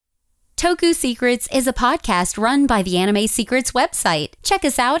Toku Secrets is a podcast run by the Anime Secrets website. Check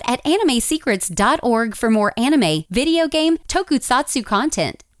us out at animesecrets.org for more anime, video game, tokusatsu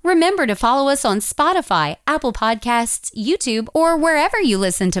content. Remember to follow us on Spotify, Apple Podcasts, YouTube, or wherever you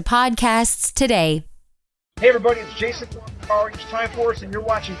listen to podcasts today. Hey everybody, it's Jason from Power Rangers Time Force, and you're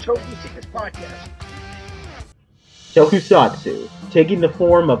watching Toku Secrets Podcast. Tokusatsu, taking the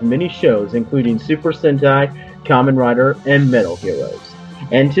form of many shows including Super Sentai, Kamen Rider, and Metal Heroes.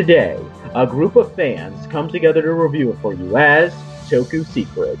 And today, a group of fans come together to review it for you as Toku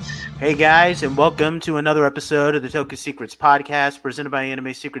Secrets. Hey guys, and welcome to another episode of the Toku Secrets Podcast, presented by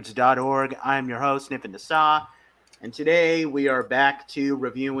animesecrets.org. I'm your host, Nippon Nasa, and today we are back to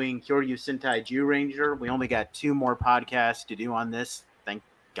reviewing Kyoryu Sentai Zyuranger. We only got 2 more podcasts to do on this, thank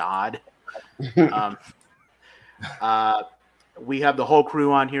God. We have the whole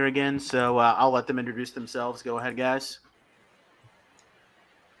crew on here again, so I'll let them introduce themselves. Go ahead, guys.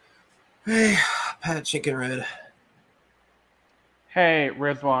 Hey, Pat Chicken Red. Hey,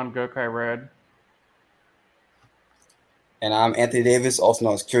 Rizwan Gokai Red. And I'm Anthony Davis, also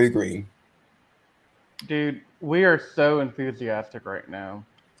known as Kyoryu Green. Dude, we are so enthusiastic right now.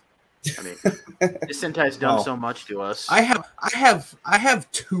 I mean, this Sentai's done so much to us. I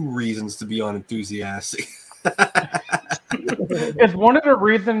have 2 reasons to be unenthusiastic. Is one of the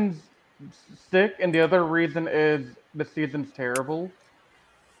reasons sick, and the other reason is the season's terrible?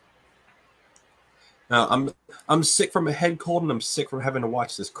 No, I'm sick from a head cold, and I'm sick from having to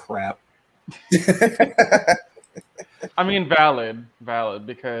watch this crap. I mean, valid,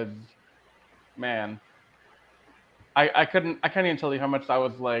 because, man, I can't even tell you how much I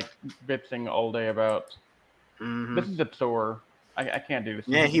was like bitching all day about. Mm-hmm. This is a chore. I can't do this.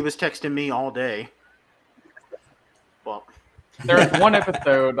 Yeah, he was texting me all day. Well, there was one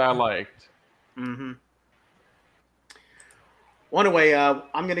episode I liked. Mm-hmm. Well, anyway,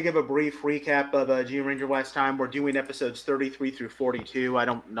 I'm going to give a brief recap of Zyuranger last time. We're doing episodes 33 through 42. I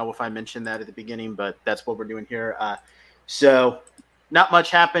don't know if I mentioned that at the beginning, but that's what we're doing here. So not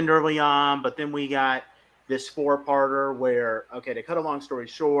much happened early on, but then we got this 4-parter where, okay, to cut a long story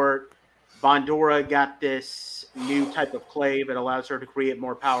short, Bandora got this new type of clave that allows her to create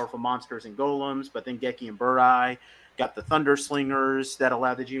more powerful monsters and golems, but then Geki and Burai got the Thunder Slingers that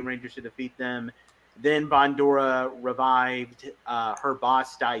allow the Zyurangers to defeat them. Then Bandora revived her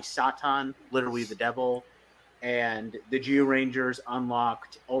boss, Dai Satan, literally the devil, and the Zyurangers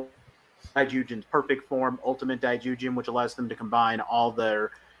unlocked Daijujin's perfect form, Ultimate Daijujin, which allows them to combine all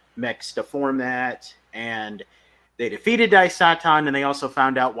their mechs to form that, and they defeated Dai Satan, and they also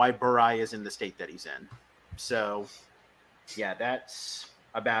found out why Burai is in the state that he's in. So, yeah, that's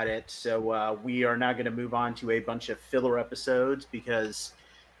about it. So we are now going to move on to a bunch of filler episodes because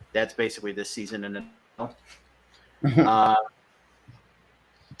that's basically this season in a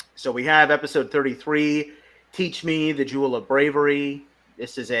So we have episode 33, Teach Me the Jewel of Bravery.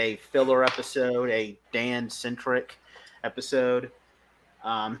 This is a filler episode, a Dan-centric episode,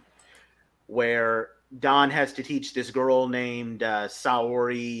 where Don has to teach this girl named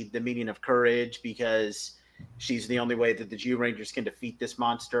Saori the meaning of courage because she's the only way that the Zyurangers can defeat this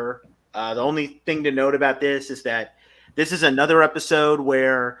monster. The only thing to note about this is that this is another episode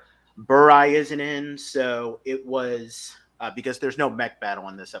where Burai isn't in, so it was because there's no mech battle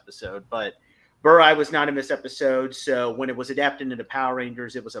in this episode, but Burai was not in this episode, so when it was adapted into Power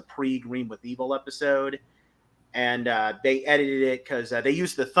Rangers, it was a pre-Green with Evil episode, and they edited it because they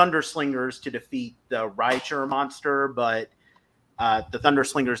used the Thunder Slingers to defeat the Raichu monster, but the Thunder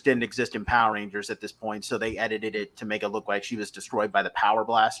Slingers didn't exist in Power Rangers at this point, so they edited it to make it look like she was destroyed by the Power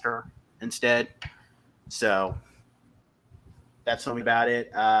Blaster instead. So that's something about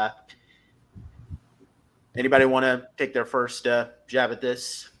it. Anybody want to take their first jab at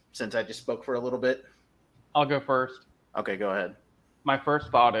this, since I just spoke for a little bit? I'll go first. Okay, go ahead. My first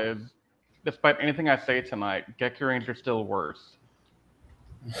thought is, despite anything I say tonight, Gekyuranger's still worse.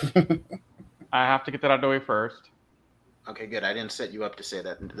 I have to get that out of the way first. Okay, good. I didn't set you up to say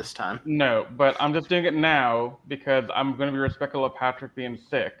that this time. No, but I'm just doing it now because I'm going to be respectful of Patrick being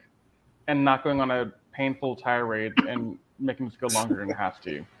sick and not going on a painful tirade and making this go longer than it has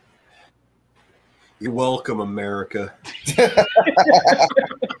to. You're welcome, America.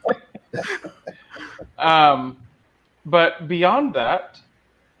 But beyond that,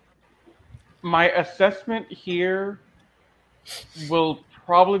 my assessment here will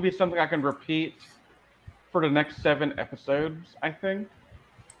probably be something I can repeat for the next 7 episodes, I think.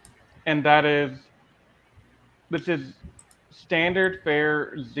 And that is, this is standard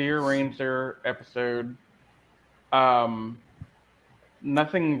fare Zyuranger episode.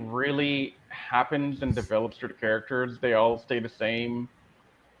 Nothing really happens and develops through the characters. They all stay the same.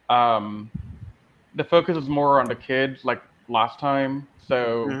 The focus is more on the kids, like last time.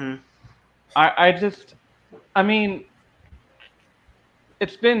 So Mm-hmm. I mean,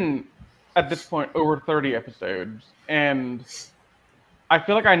 it's been at this point over 30 episodes, and I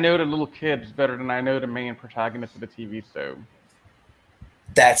feel like I know the little kids better than I know the main protagonist of the TV show.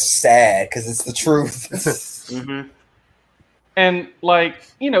 That's sad because it's the truth. Mm-hmm. And like,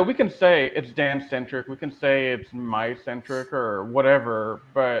 we can say it's Dan centric, we can say it's my centric or whatever,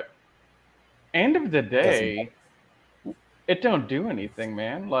 but end of the day, it don't do anything,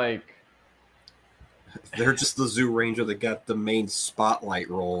 man. Like, They're just the Zyuranger that got the main spotlight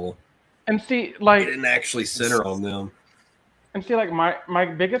role. and see, It like, didn't actually center on them. my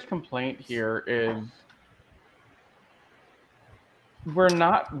biggest complaint here is we're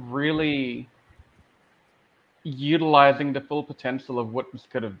not really utilizing the full potential of what this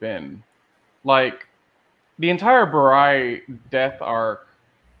could have been. Like, the entire Barai death arc,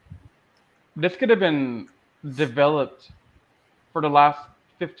 this could have been developed for the last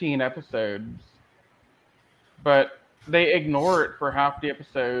 15 episodes, but they ignore it for half the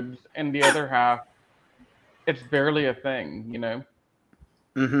episodes, and the other half, it's barely a thing,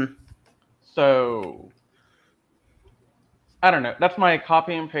 Mm-hmm. So, I don't know. That's my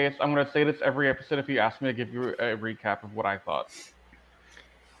copy and paste. I'm going to say this every episode if you ask me to give you a recap of what I thought.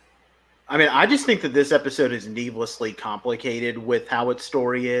 I mean, I just think that this episode is needlessly complicated with how its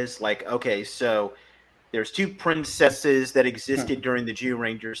story is. Like, okay, so there's two princesses that existed during the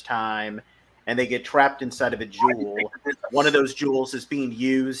Zyuranger's time, and they get trapped inside of a jewel. One of those jewels is being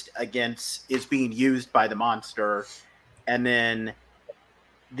used by the monster, and then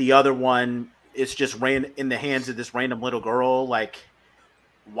the other one is just ran in the hands of this random little girl. Like,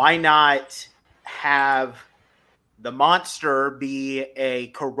 why not have the monster be a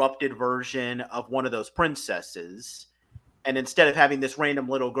corrupted version of one of those princesses? And instead of having this random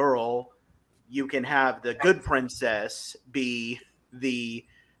little girl, you can have the good princess be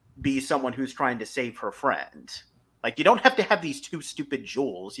someone who's trying to save her friend. Like, you don't have to have these two stupid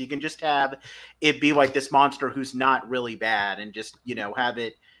jewels. You can just have it be like this monster who's not really bad, and just, have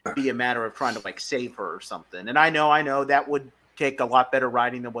it be a matter of trying to like save her or something. And I know that would take a lot better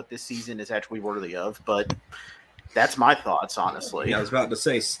writing than what this season is actually worthy of, but that's my thoughts, honestly. Yeah, I was about to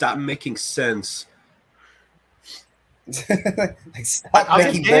say, stop making sense. Like, stop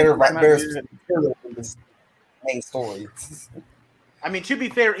making better in this main story. I mean, to be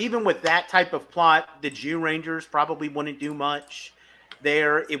fair, even with that type of plot, the Zyurangers probably wouldn't do much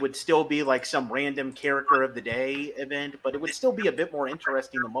there. It would still be like some random character of the day event, but it would still be a bit more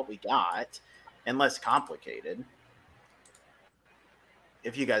interesting than what we got and less complicated.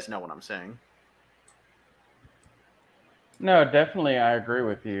 If you guys know what I'm saying. No, definitely, I agree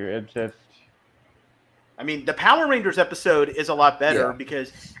with you. It's just, I mean, the Power Rangers episode is a lot better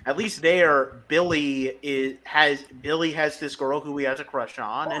because at least there, Billy has this girl who he has a crush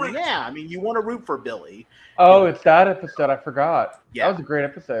on, and I mean, you want to root for Billy. Oh, it's that episode. I forgot. Yeah. That was a great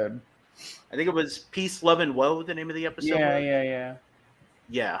episode. I think it was Peace, Love, and Woe, the name of the episode. Yeah.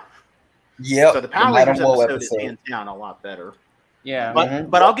 Yep. So the Power Rangers episode is hands down a lot better. Yeah.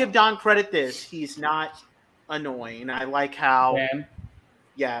 But I'll give Don credit this. He's not annoying. I like how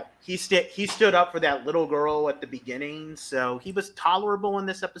he stood up for that little girl at the beginning, so he was tolerable in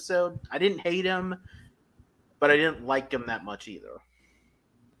this episode. I didn't hate him, but I didn't like him that much either.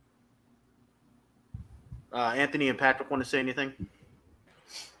 Anthony and Patrick want to say anything?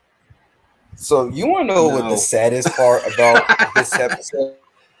 So you want to know what the saddest part about this episode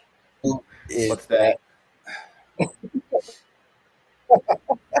is? What's that?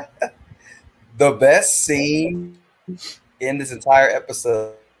 The best scene in this entire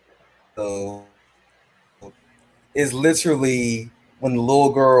episode is literally when the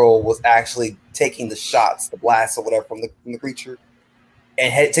little girl was actually taking the shots, the blasts or whatever from the creature,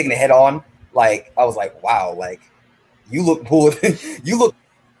 and taking the head on. Like, I was like, wow, like, you look cool. You look.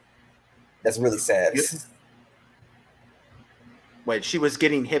 That's really sad. Wait, she was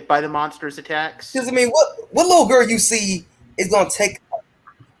getting hit by the monster's attacks? Because, I mean, what little girl you see is going to take...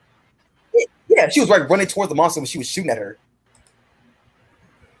 Yeah, she was right running towards the monster when she was shooting at her.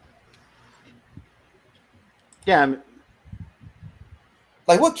 Yeah.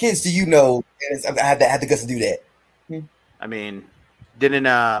 Like, what kids do you know have the guts to do that? I mean, didn't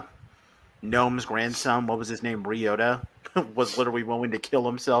Gnome's grandson, what was his name, Ryota, was literally willing to kill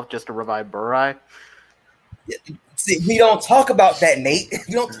himself just to revive Burai? See, we don't talk about that, Nate.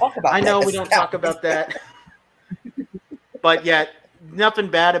 We don't talk about that. I know we don't talk about that. But yet,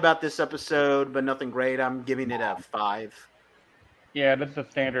 nothing bad about this episode, but nothing great. I'm giving it a 5. Yeah, that's a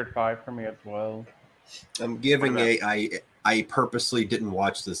standard 5 for me as well. I'm giving I purposely didn't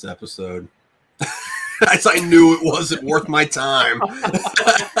watch this episode. As I knew it wasn't worth my time.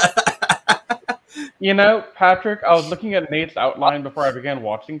 You know, Patrick, I was looking at Nate's outline before I began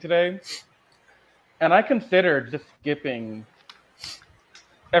watching today, and I considered just skipping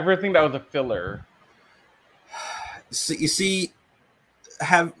everything that was a filler. So, you see,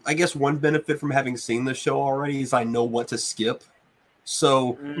 I guess one benefit from having seen the show already is I know what to skip.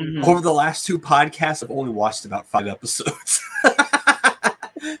 So over the last 2 podcasts, I've only watched about 5 episodes.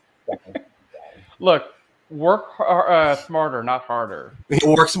 Look, work smarter, not harder.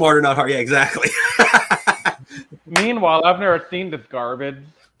 Work smarter, not hard. Yeah, exactly. Meanwhile, I've never seen this garbage.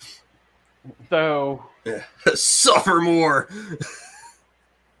 So, suffer more.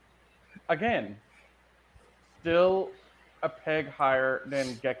 Again, still a peg higher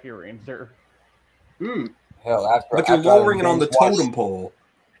than Kyoryu. Hell, but you're lowering it on the totem pole.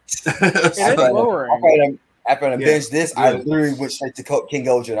 It is lowering. After I binged this, I literally went straight to King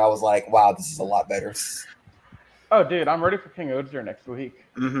Gojo, and I was like, "Wow, this is a lot better." Oh, dude, I'm ready for King Ozer next week.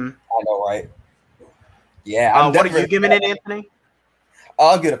 I know, right? Yeah. What are you giving it, Anthony?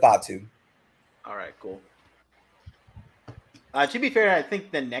 I'll give it a 5.2. All right, cool. To be fair, I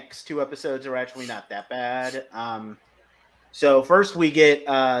think the next 2 episodes are actually not that bad. So first we get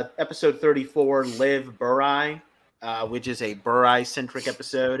episode 34, Live Burai, which is a Burai-centric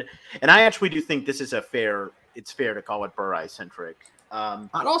episode. And I actually do think this is it's fair to call it Burai-centric. I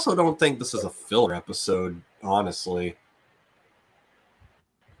also don't think this is a filler episode, honestly.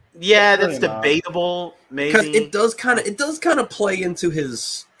 Yeah, that's debatable, maybe. Because it does kind of play into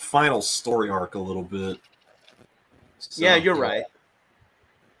his final story arc a little bit. So, yeah, you're right.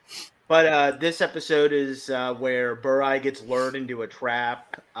 But this episode is where Burai gets lured into a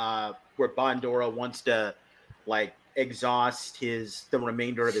trap where Bandora wants to exhaust the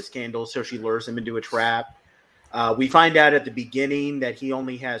remainder of his candles, so she lures him into a trap. We find out at the beginning that he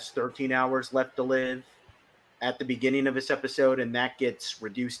only has 13 hours left to live at the beginning of this episode, and that gets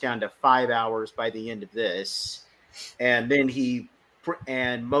reduced down to 5 hours by the end of this. And then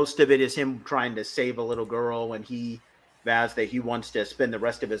most of it is him trying to save a little girl, and he vows that he wants to spend the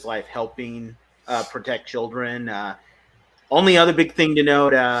rest of his life helping protect children. Only other big thing to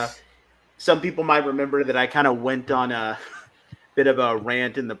note, some people might remember that I kind of went on a bit of a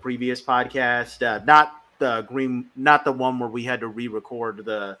rant in the previous podcast. Not the one where we had to re-record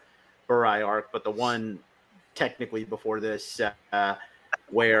the Burai arc, but the one technically before this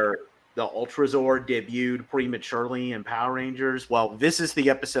where the Ultrazord debuted prematurely in Power Rangers. Well, this is the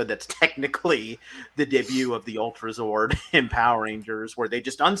episode that's technically the debut of the Ultrazord in Power Rangers, where they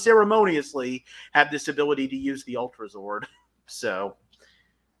just unceremoniously have this ability to use the Ultrazord. So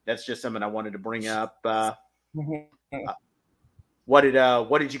that's just something I wanted to bring up. What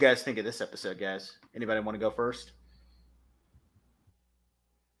did you guys think of this episode, guys? Anybody want to go first?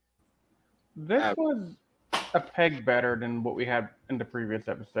 This was a peg better than what we had in the previous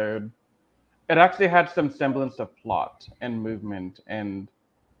episode. It actually had some semblance of plot and movement, and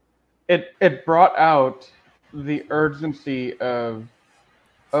it brought out the urgency of,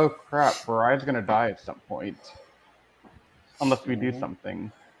 oh crap, Burai's gonna die at some point, unless we do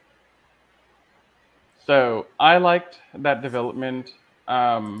something. So I liked that development.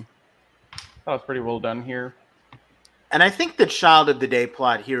 That was pretty well done here. And I think the child of the day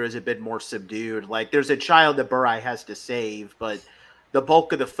plot here is a bit more subdued. There's a child that Burai has to save, but the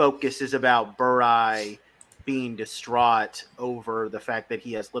bulk of the focus is about Burai being distraught over the fact that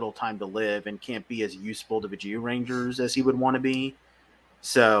he has little time to live and can't be as useful to the Zyurangers as he would want to be.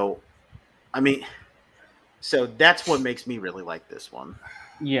 So that's what makes me really like this one.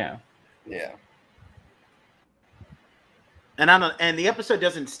 Yeah. Yeah. And the episode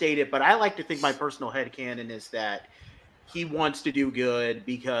doesn't state it, but I like to think my personal headcanon is that he wants to do good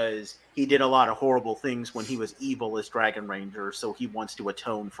because he did a lot of horrible things when he was evil as Dragon Ranger, so he wants to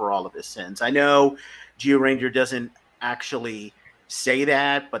atone for all of his sins. I know Zyuranger doesn't actually say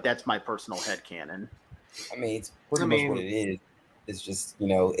that, but that's my personal headcanon. I mean, it's pretty much what it is. It's just,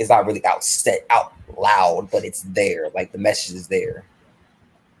 it's not really out loud, but it's there. The message is there.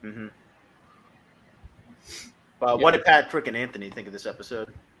 Mm-hmm. What did Patrick and Anthony think of this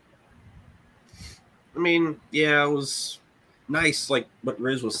episode? I mean, yeah, it was nice. Like what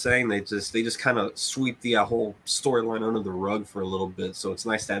Riz was saying, they just kind of sweep the whole storyline under the rug for a little bit. So it's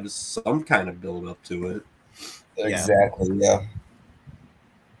nice to have some kind of build up to it. Exactly. Yeah.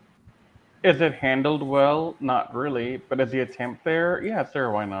 Is it handled well? Not really. But is the attempt there? Yeah,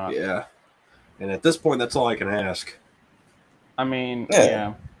 sure. Why not? Yeah. And at this point, that's all I can ask. I mean,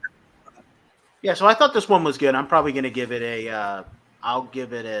 yeah. Yeah, so I thought this one was good. I'm probably going to give it I'll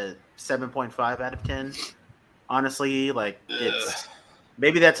give it a 7.5 out of 10. Honestly, like it's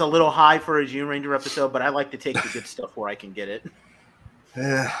maybe that's a little high for a Zyuranger episode, but I like to take the good stuff where I can get it.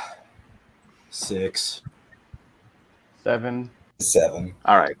 6. 7. 7.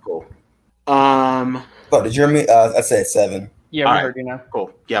 All right, cool. Oh, did you hear me? I said 7. Yeah, All we right. heard you now.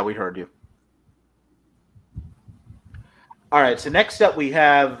 Cool. Yeah, we heard you. All right, so next up we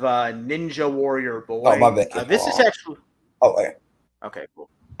have Ninja Warrior Boy. Oh, my bad. This is actually... Oh, wait. Okay, cool.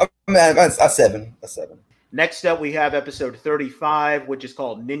 I mean, I 7. A 7. Next up we have episode 35, which is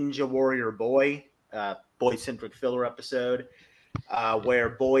called Ninja Warrior Boy, boy-centric filler episode, where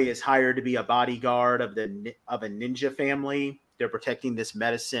Boy is hired to be a bodyguard of a ninja family. They're protecting this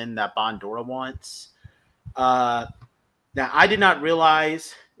medicine that Bandora wants. Now, I did not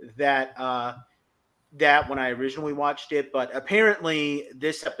realize that when I originally watched it, but apparently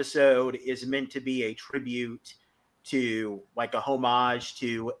this episode is meant to be a tribute to, like, a homage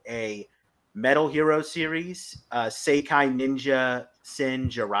to a Metal Hero series, Seikai Ninja Sen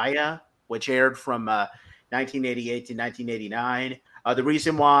Jiraiya, which aired from 1988 to 1989. The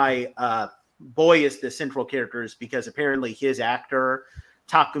reason why Boy is the central character is because apparently his actor,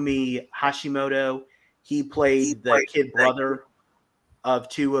 Takumi Hashimoto, he played the kid brother of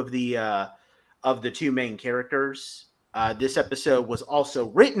two of the two main characters. This episode was also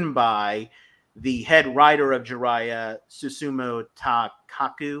written by the head writer of Jiraiya, Susumu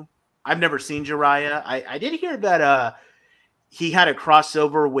Takaku. I've never seen Jiraiya. I did hear that he had a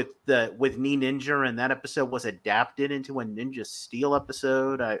crossover with Ni Ninja, and that episode was adapted into a Ninja Steel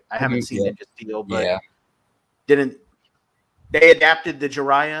episode. I haven't seen Ninja Steel, but didn't they adapted the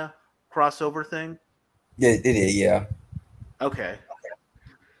Jiraiya crossover thing? Yeah, it did. Yeah. Okay.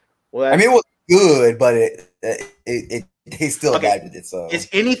 Well, I mean, it was good, but he still adapted it. So, is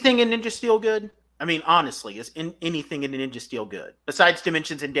anything in Ninja Steel good? I mean, honestly, is anything in Ninja Steel good besides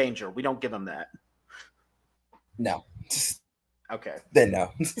Dimensions in Danger? We don't give them that. No. Okay. Then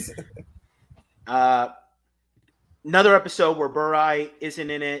no. Another episode where Burai isn't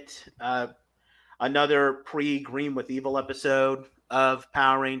in it. Another pre-Green with Evil episode of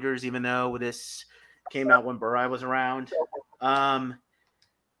Power Rangers, even though this came out when Burai was around.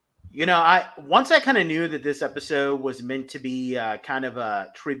 Once I kind of knew that this episode was meant to be kind of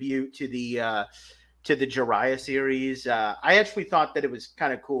a tribute to the Jiraiya series. I actually thought that it was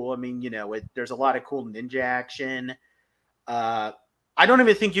kind of cool. I mean, there's a lot of cool ninja action. I don't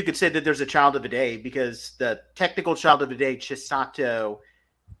even think you could say that there's a child of the day, because the technical child of the day, Chisato,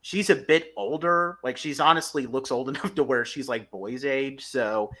 she's a bit older. Like, she's honestly looks old enough to where she's like Boy's age.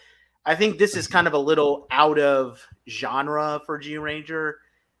 So I think this is kind of a little out of genre for Zyuranger.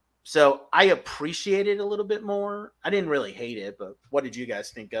 So I appreciate it a little bit more. I didn't really hate it, but what did you guys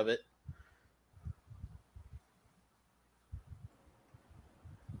think of it?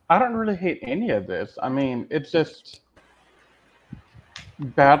 I don't really hate any of this. I mean, it's just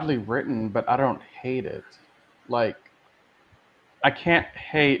badly written, but I don't hate it. Like, I can't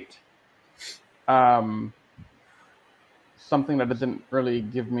hate something that doesn't really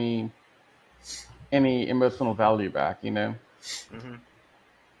give me any emotional value back, Mm-hmm.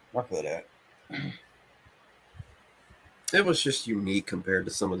 I feel that. It was just unique compared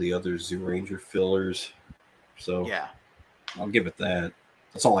to some of the other Zyuranger fillers. So yeah, I'll give it that.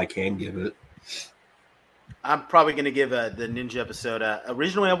 That's all I can give it. I'm probably going to give the Ninja episode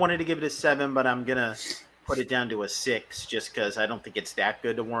originally I wanted to give it a 7, but I'm going to put it down to a 6 just because I don't think it's that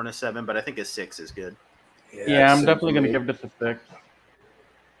good to warrant a 7, but I think a 6 is good. Yeah, I'm definitely going to give this a 6.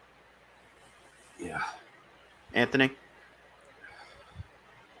 Yeah. Anthony?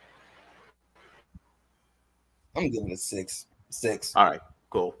 I'm giving it 6. 6. All right,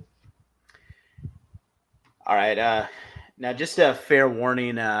 cool. All right, now just a fair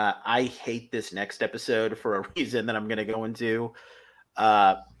warning, I hate this next episode for a reason that I'm going to go into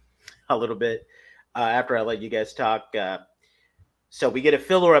a little bit after I let you guys talk. So we get a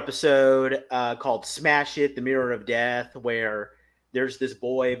filler episode called Smash It, the Mirror of Death, where there's this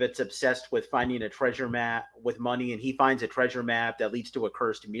boy that's obsessed with finding a treasure map with money, and he finds a treasure map that leads to a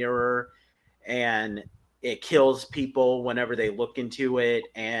cursed mirror, and it kills people whenever they look into it,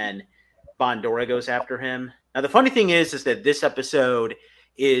 and Bandora goes after him. Now, the funny thing is that this episode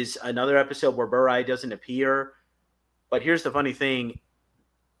is another episode where Burai doesn't appear, but here's the funny thing.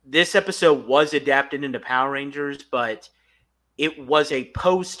 This episode was adapted into Power Rangers, but it was a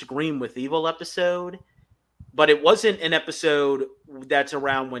post-Green with Evil episode, but it wasn't an episode that's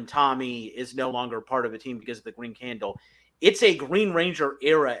around when Tommy is no longer part of the team because of the Green Candle. It's a Green Ranger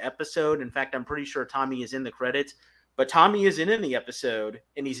era episode. In fact, I'm pretty sure Tommy is in the credits, but Tommy isn't in the episode,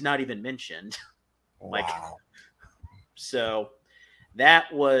 and he's not even mentioned. Wow. So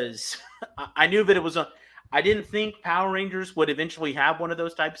that was, I knew that it was I didn't think Power Rangers would eventually have one of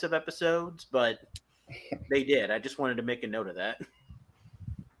those types of episodes, but they did. I just wanted to make a note of that.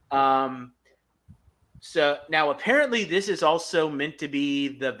 So now apparently this is also meant to be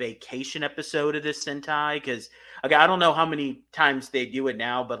the vacation episode of this Sentai, because okay, I don't know how many times they do it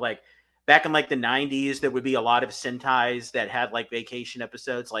now, but like back in like the 90s, there would be a lot of Sentais that had like vacation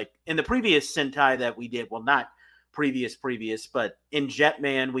episodes. Like in the previous Sentai that we did, well, not previous, but in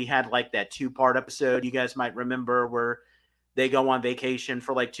Jetman, we had like that 2-part episode you guys might remember where they go on vacation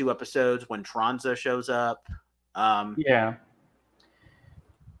for like 2 episodes when Tronza shows up. Yeah.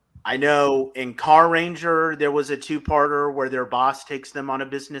 I know in Car Ranger, there was a 2-parter where their boss takes them on a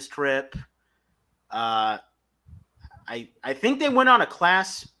business trip. I think they went on a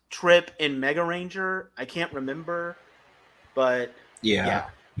class trip in Mega Ranger. I can't remember, but yeah,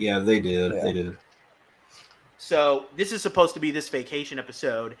 they did. Yeah. They did. So this is supposed to be this vacation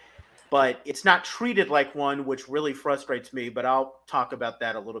episode, but it's not treated like one, which really frustrates me. But I'll talk about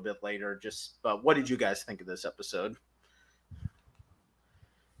that a little bit later. But what did you guys think of this episode?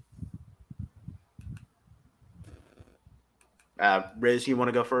 Riz, you want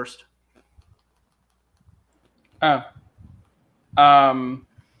to go first? I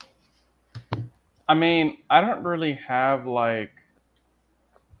mean, I don't really have like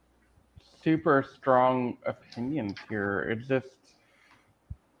super strong opinions here. It's just,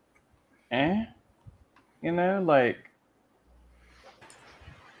 you know, like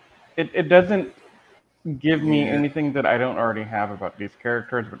it doesn't give me anything that I don't already have about these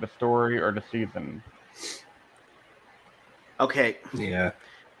characters, with the story or the season. Okay. Yeah,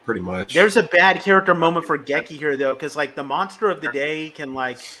 pretty much. There's a bad character moment for Geki here, though, because like the monster of the day can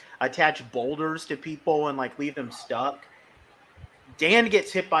like attach boulders to people and like leave them stuck. Dan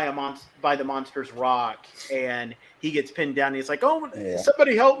gets hit by the monster's rock, and he gets pinned down. And he's like, "Oh,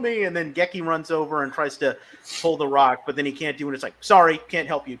 somebody help me!" And then Geki runs over and tries to pull the rock, but then he can't do it. It's like, "Sorry, can't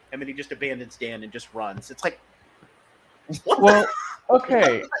help you." And then he just abandons Dan and just runs. It's like, well,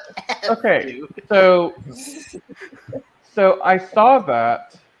 okay. So I saw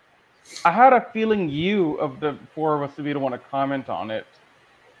that. I had a feeling you of the 4 of us would be the one to comment on it,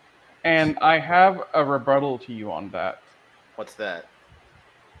 and I have a rebuttal to you on that. What's that?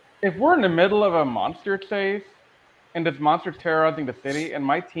 If we're in the middle of a monster chase, and this monster's terrorizing the city, and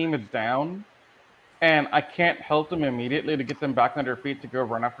my team is down, and I can't help them immediately to get them back on their feet to go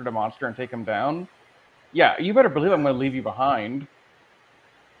run after the monster and take him down, yeah, you better believe I'm going to leave you behind.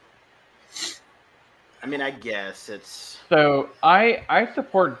 I mean, I guess it's... So, I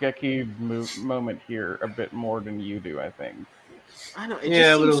support Geki's moment here a bit more than you do, I think. I know, it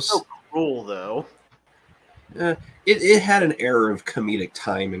just seems so cruel, though. It had an air of comedic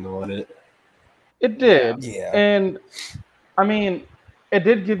timing on it. It did. Yeah. And, I mean, it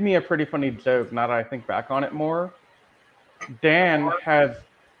did give me a pretty funny joke, now that I think back on it more. Dan has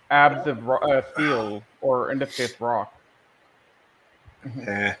abs of steel, or in this case, rock.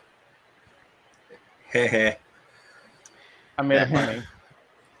 I made it funny.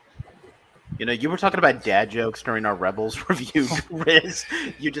 You know, you were talking about dad jokes during our Rebels review, Riz.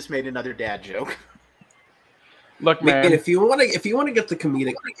 You just made another dad joke. Look, man. And if you want to get the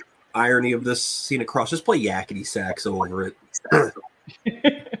comedic irony of this scene across, just play yakety sax over it.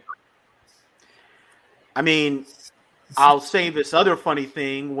 I mean, I'll say this other funny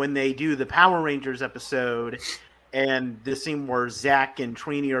thing when they do the Power Rangers episode. And the scene where Zach and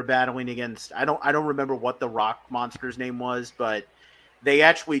Trini are battling against, I don't remember what the rock monster's name was, but they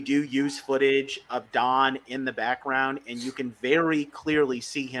actually do use footage of Don in the background, and you can very clearly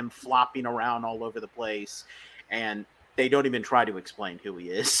see him flopping around all over the place, and they don't even try to explain who he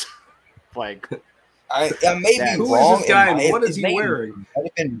is. Like, I may be who wrong. Is this guy and what is he wearing? Might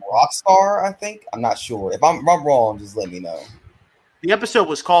have been Rockstar, I think. I'm not sure. If I'm wrong, just let me know. The episode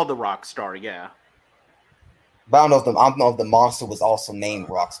was called The Rockstar, yeah. But I don't know if the monster was also named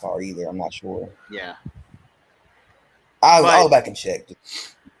Rockstar either. I'm not sure. Yeah. I'll go back and check.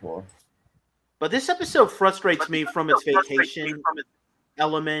 But this episode frustrates me from its vacation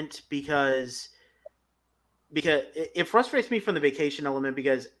element because it frustrates me from the vacation element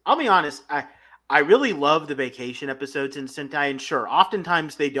because I'll be honest, I really love the vacation episodes in Sentai, and sure,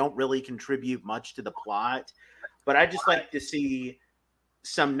 oftentimes they don't really contribute much to the plot, but I just like to see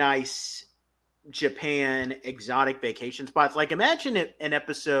some nice Japan exotic vacation spots. Like imagine an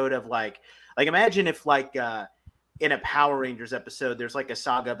episode of imagine if in a Power Rangers episode there's like a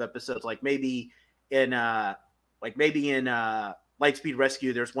saga of episodes, like maybe in Lightspeed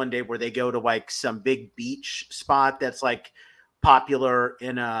Rescue there's one day where they go to like some big beach spot that's like popular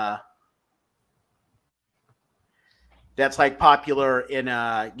in that's like popular in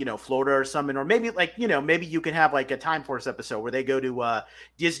Florida or something, or maybe maybe you can have like a Time Force episode where they go to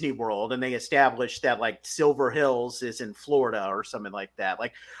Disney World and they establish that like Silver Hills is in Florida or something like that.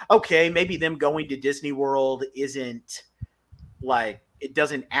 Like, okay, maybe them going to Disney World isn't like, it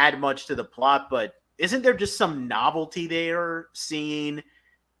doesn't add much to the plot, but isn't there just some novelty there seeing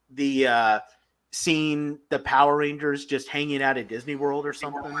the Power Rangers just hanging out at Disney World or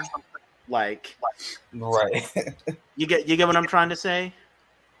something? Like, right. You get what I'm trying to say?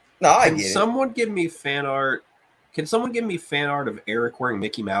 No, I Can get it. someone give me fan art? Can someone give me fan art of Eric wearing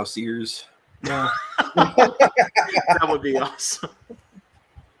Mickey Mouse ears? No. That would be awesome.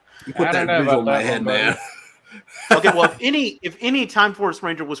 You put I that don't know visual in about my that head, one, man. Okay, well, if any Time Force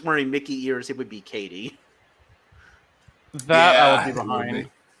Ranger was wearing Mickey ears, it would be Katie. That I would Yeah, be it would behind.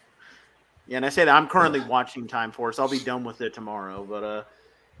 be. Yeah, and I say that I'm currently watching Time Force. I'll be done with it tomorrow. But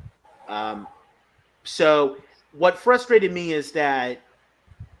so what frustrated me is that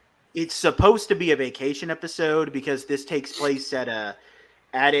it's supposed to be a vacation episode because this takes place at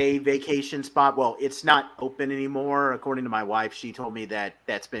a vacation spot. Well, it's not open anymore. According to my wife, she told me that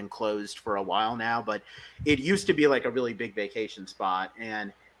that's been closed for a while now, but it used to be like a really big vacation spot.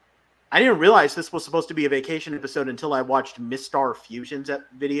 And I didn't realize this was supposed to be a vacation episode until I watched Miss Star Fusion's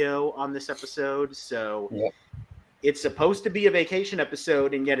video on this episode. So Yep. It's supposed to be a vacation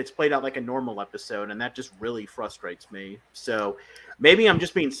episode, and yet it's played out like a normal episode, and that just really frustrates me. So maybe I'm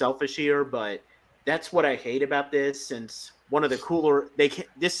just being selfish here, but that's what I hate about this. Since one of the cooler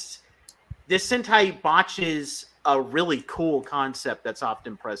this Sentai botches a really cool concept that's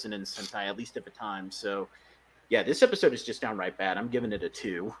often present in Sentai, at least at the time. So yeah, this episode is just downright bad. I'm giving it a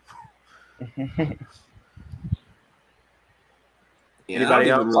 2. Yeah,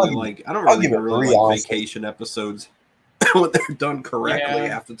 Anybody I else? don't I'll really give it even really three, like honestly. vacation episodes when they're done correctly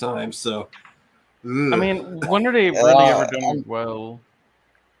Yeah. half the time. So, I mean, when are they really ever done well?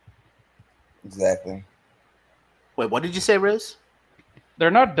 Exactly. Wait, what did you say, Riz?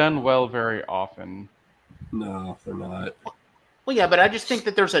 They're not done well very often. no, they're not. Well, yeah, but I just think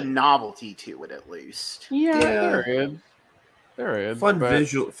that there's a novelty to it, at least. Yeah, Yeah. there is. There is. Fun but-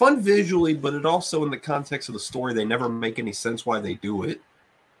 visually, but it also in the context of the story, they never make any sense why they do it.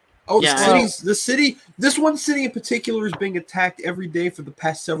 Oh, Yeah. this one city in particular is being attacked every day for the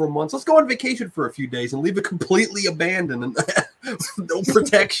past several months. Let's go on vacation for a few days and leave it completely abandoned and no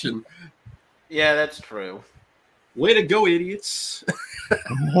protection. Yeah, that's true. Way to go, idiots.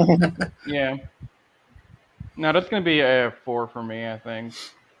 Yeah. No, that's going to be a 4 for me, I think.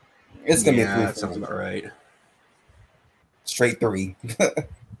 It's gonna Yeah, be that 3 sounds for me. about right. Straight 3.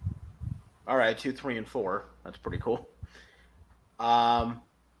 All right, 2, 3, and 4. That's pretty cool. All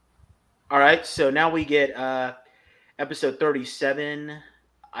right, so now we get episode 37.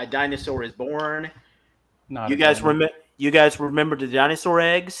 A Dinosaur is Born. Not You guys again. remember the dinosaur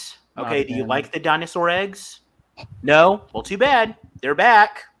eggs? Not Okay, do you again. like the dinosaur eggs? No? Well, too bad. They're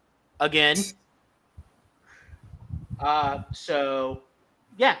back again. So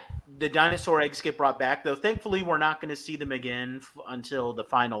yeah, the dinosaur eggs get brought back, though thankfully we're not going to see them again until the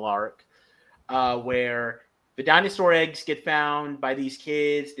final arc, where the dinosaur eggs get found by these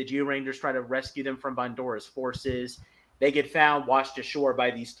kids. The Zyurangers try to rescue them from Bandora's forces. They get found, washed ashore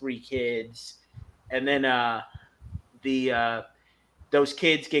by these 3 kids. And then those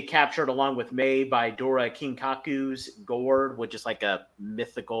kids get captured along with Mei by Dora Kinkaku's gourd, which is like a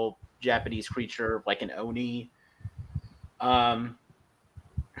mythical Japanese creature, like an oni.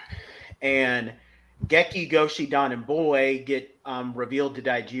 And Geki, Goshi, Don, and Boy get revealed to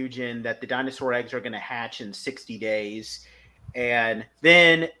Daijujin that the dinosaur eggs are going to hatch in 60 days. And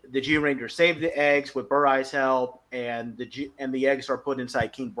then the Zyuranger save the eggs with Burai's help, and the eggs are put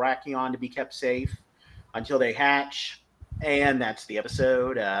inside King Brachion to be kept safe until they hatch. And that's the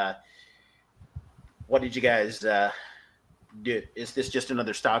episode. What did you guys do? Is this just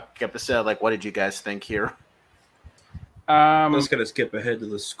another stock episode? Like, what did you guys think here? I'm just gonna skip ahead to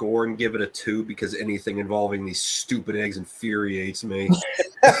the score and give it a 2 because anything involving these stupid eggs infuriates me.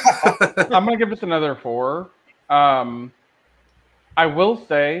 I'm going to give this another 4. I will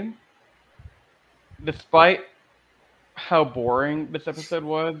say, despite how boring this episode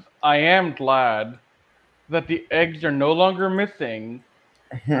was, I am glad that the eggs are no longer missing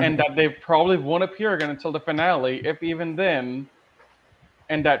and that they probably won't appear again until the finale, if even then,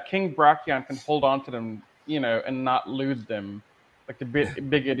 and that King Brachion can hold on to them, and not lose them, like the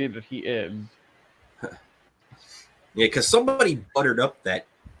big idiot that he is. Yeah, because somebody buttered up that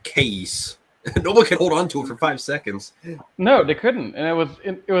case. No one could hold on to it for 5 seconds. No, they couldn't, and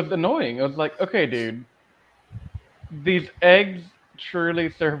it was annoying. It was like, okay, dude, these eggs truly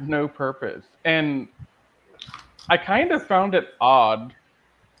serve no purpose, and I kind of found it odd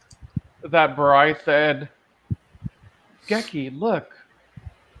that Bry said, Geki, look,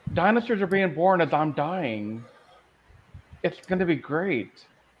 dinosaurs are being born as I'm dying. It's going to be great.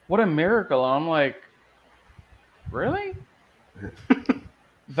 What a miracle. And I'm like, really?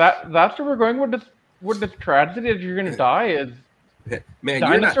 That's where we're going with this tragedy that you're going to die is Man, you're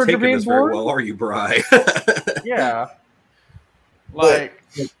not dinosaurs are taking being this very born? well, are you, Bry? Yeah. Like,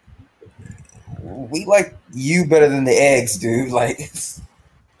 We like you better than the eggs, dude. Like,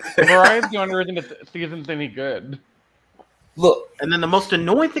 Bry's the only reason the season's any good. look, And then the most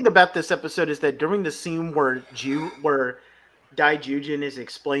annoying thing about this episode is that during the scene where Daijujin is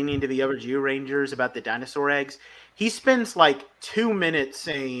explaining to the other Zyurangers about the dinosaur eggs, he spends like 2 minutes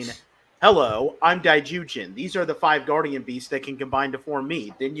saying, "Hello, I'm Daijujin. These are the 5 guardian beasts that can combine to form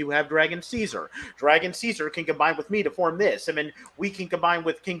me. Then you have Dragon Caesar. Dragon Caesar can combine with me to form this. And then we can combine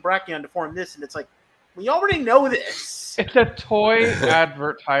with King Brachion to form this." And it's like, we already know this. It's a toy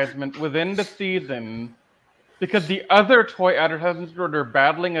advertisement within the season because the other toy advertisements where they're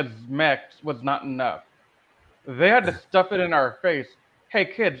battling as mechs was not enough. They had to stuff it in our face. Hey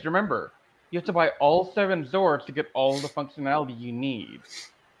kids, remember, you have to buy all 7 Zords to get all the functionality you need.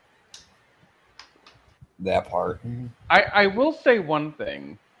 that part. I will say one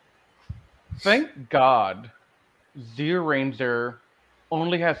thing. Thank God Zyuranger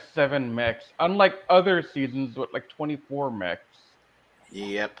only has 7 mechs, unlike other seasons with like 24 mechs.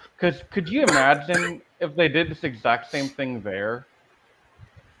 Yep. Because could you imagine if they did this exact same thing there?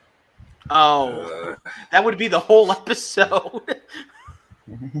 Oh, that would be the whole episode.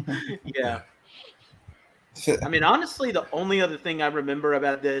 Yeah. I mean, honestly, the only other thing I remember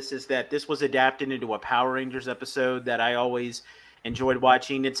about this is that this was adapted into a Power Rangers episode that I always enjoyed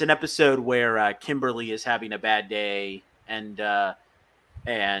watching. It's an episode where Kimberly is having a bad day, and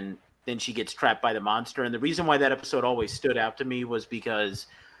then she gets trapped by the monster. And the reason why that episode always stood out to me was because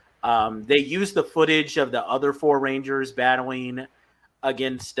they used the footage of the other 4 Rangers battling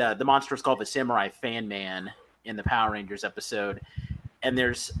against the monster is called the Samurai Fan Man in the Power Rangers episode. And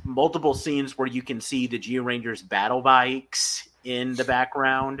there's multiple scenes where you can see the Zyurangers battle bikes in the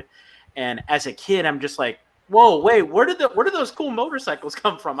background. And as a kid, I'm just like, whoa, wait, where did those cool motorcycles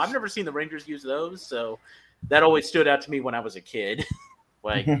come from? I've never seen the Rangers use those. So that always stood out to me when I was a kid.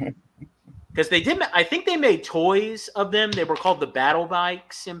 Like, because I think they made toys of them. They were called the battle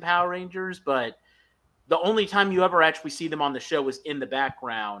bikes in Power Rangers, but the only time you ever actually see them on the show is in the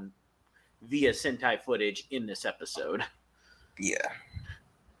background via Sentai footage in this episode. Yeah.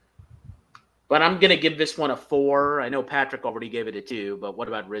 But I'm going to give this one a 4. I know Patrick already gave it a 2, but what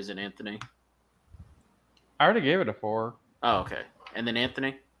about Riz and Anthony? I already gave it a 4. Oh, okay. And then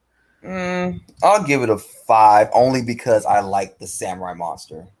Anthony? I'll give it a 5, only because I like the samurai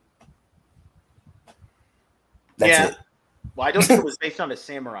monster. That's it. Well, I don't think it was based on a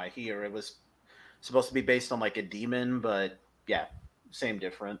samurai here. It was supposed to be based on like a demon, but yeah, same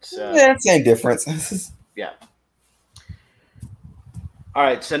difference. Yeah, same difference. Yeah. All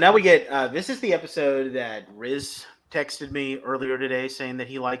right, so now we get this is the episode that Riz texted me earlier today saying that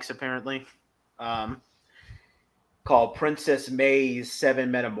he likes, apparently, called Princess May's 7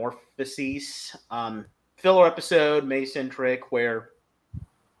 Metamorphoses. Filler episode, May-centric, where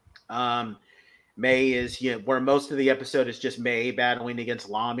May is, where most of the episode is just May battling against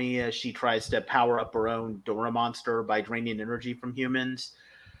Lami as she tries to power up her own Dora monster by draining energy from humans.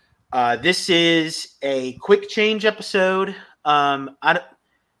 This is a quick change episode. I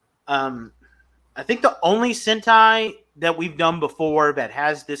think the only Sentai that we've done before that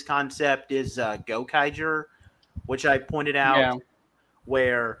has this concept is Gokaiger, which I pointed out,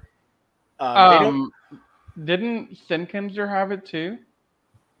 where didn't Senkinzer have it too?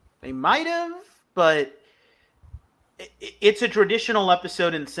 They might have, but it's a traditional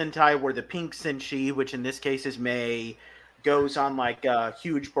episode in Sentai where the pink Senshi, which in this case is May, goes on like a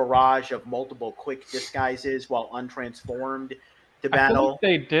huge barrage of multiple quick disguises while untransformed to battle. I feel like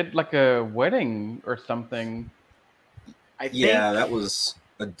they did like a wedding or something. I think, yeah, that was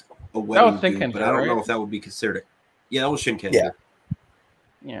a wedding, Senkinzer, but I don't know right? if that would be considered. Yeah, that was Shinken. Yeah.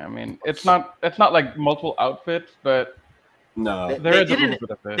 Yeah, I mean, it's not like multiple outfits, but No. there is a little bit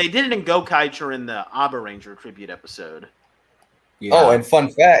of it. they did it in Gokaiger in the Abba Ranger tribute episode. Yeah. Oh, and fun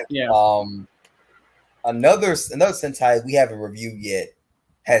fact, Yeah. another Sentai we haven't reviewed yet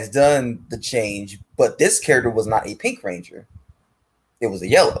has done the change, but this character was not a pink ranger. It was a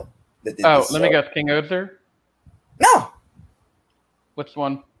yellow. Let me guess, King Ozer? No, Which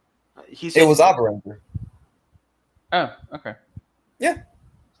one? it was Abba Ranger. Oh, okay.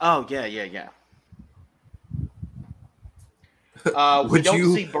 Oh, yeah. We Would don't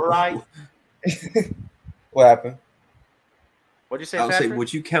you- see Burai. What happened? What'd you say, I would Patrick? say,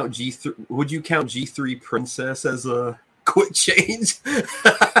 would you count G3? Would you count G3 Princess as a quick change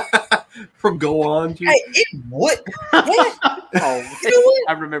from Go On? Hey, it would. Yeah. Oh, You know what?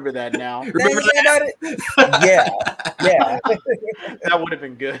 I remember that now. Remember Thinking about it? Yeah. That would have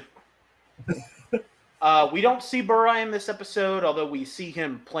been good. We don't see Burai in this episode, although we see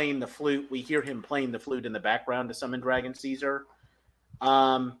him playing the flute. We hear him playing the flute in the background to summon Dragon Caesar.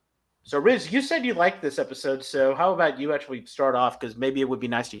 So, Riz, you said you liked this episode, so how about you actually start off? Because maybe it would be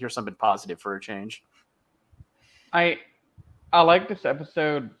nice to hear something positive for a change. I like this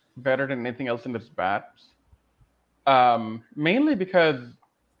episode better than anything else in this batch. Mainly because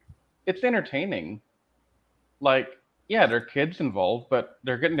it's entertaining. Like, yeah, there are kids involved, but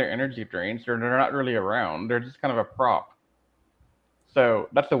they're getting their energy drained, so they're not really around. They're just kind of a prop. So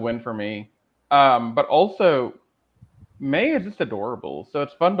that's a win for me. But also, May is just adorable, so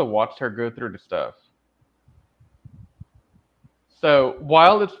it's fun to watch her go through the stuff. So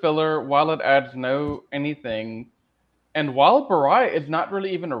while it's filler, while it adds no anything, and while Burai is not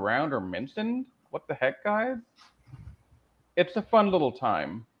really even around or mentioned, what the heck, guys? It's a fun little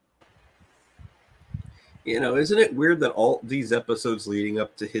time. Isn't it weird that all these episodes leading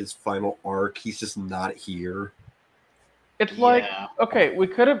up to his final arc, he's just not here? It's like, okay, we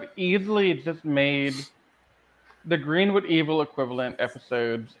could have easily just made the Greenwood Evil equivalent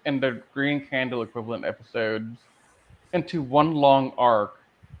episodes and the Green Candle equivalent episodes into one long arc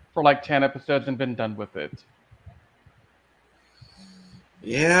for like 10 episodes and been done with it.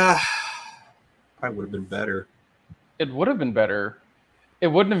 Yeah, probably would have been better. It would have been better. It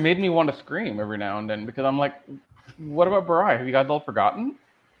wouldn't have made me want to scream every now and then because I'm like, what about Burai? Have you guys all forgotten?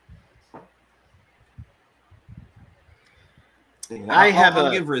 Yeah,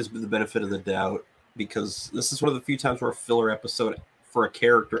 I'll give Riz the benefit of the doubt because this is one of the few times where a filler episode for a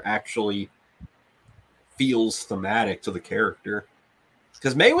character actually feels thematic to the character.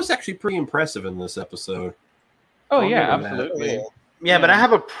 Because May was actually pretty impressive in this episode. Oh, yeah, absolutely. Yeah, but I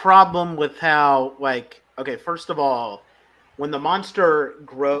have a problem with how, okay, first of all, when the monster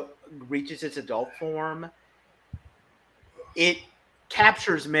reaches its adult form, it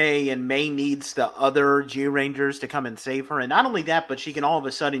captures May, and May needs the other Zyurangers to come and save her. And not only that, but she can all of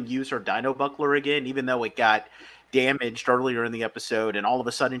a sudden use her Dino Buckler again, even though it got damaged earlier in the episode, and all of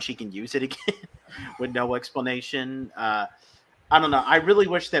a sudden she can use it again with no explanation. I don't know. I really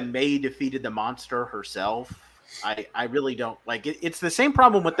wish that May defeated the monster herself. I really don't like it. It's the same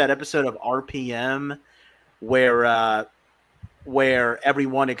problem with that episode of RPM where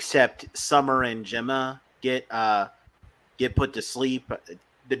everyone except Summer and Gemma get put to sleep.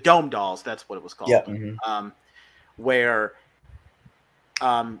 The Dome Dolls, that's what it was called. Yeah. Mm-hmm. Where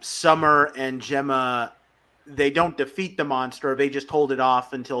Summer and Gemma, they don't defeat the monster. They just hold it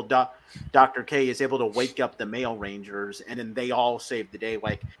off until Dr. K is able to wake up the male Rangers, and then they all save the day.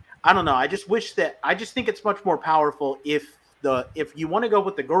 Like, I don't know. I just think it's much more powerful if you want to go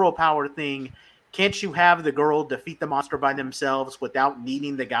with the girl power thing. Can't you have the girl defeat the monster by themselves without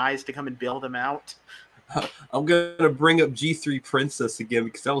needing the guys to come and bail them out? I'm going to bring up G3 Princess again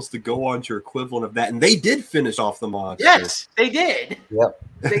because that was the Go On your equivalent of that. And they did finish off the monster. Yes, they did. Yep.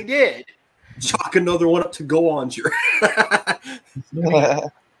 They did. Chalk another one up to Go On your.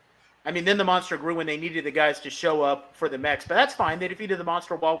 I mean, then the monster grew when they needed the guys to show up for the mechs, but that's fine. They defeated the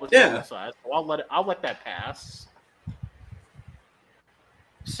monster while it was size, so I'll let that pass.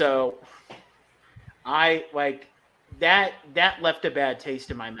 So I like that left a bad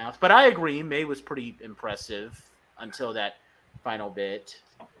taste in my mouth. But I agree, May was pretty impressive until that final bit.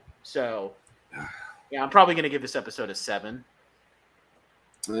 So yeah, I'm probably gonna give this episode a 7.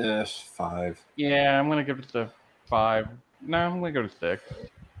 5. Yeah, I'm gonna give it a 5. No, I'm gonna go to 6.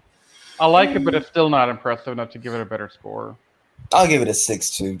 I like it, but it's still not impressive enough to give it a better score. I'll give it a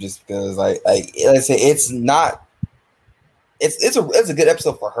 6 too, just because like I say, it's not. It's a good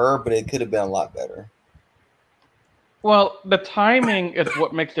episode for her, but it could have been a lot better. Well, the timing is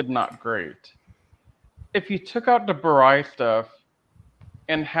what makes it not great. If you took out the Burai stuff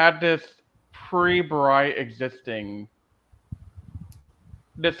and had this pre-Burai existing,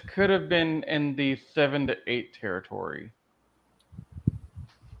 this could have been in the 7 to 8 territory.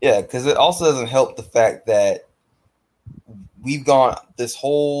 Yeah, because it also doesn't help the fact that we've gone this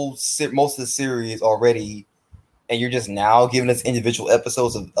whole most of the series already, and you're just now giving us individual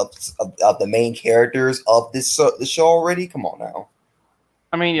episodes of the main characters of this show already. Come on now.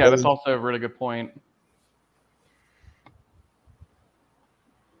 I mean, yeah, that's also a really good point.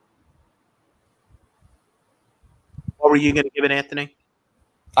 What were you going to give it, Anthony?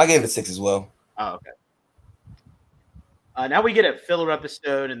 I gave it a 6 as well. Oh, okay. Now we get a filler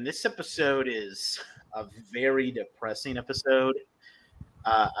episode, and this episode is a very depressing episode,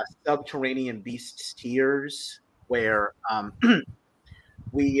 a Subterranean Beast's Tears, where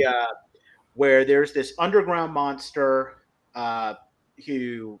where there's this underground monster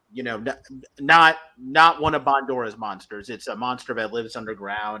who, not one of Bondora's monsters. It's a monster that lives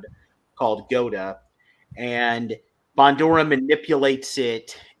underground called Goda, and Bondora manipulates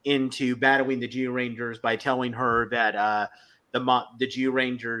it into battling the Zyurangers by telling her that the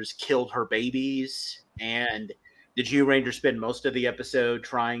Zyurangers killed her babies, and the Zyurangers spend most of the episode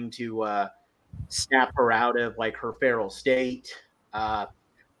trying to snap her out of like her feral state. The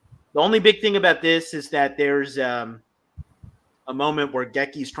only big thing about this is that there's a moment where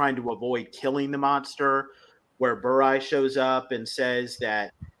Geki's trying to avoid killing the monster, where Burai shows up and says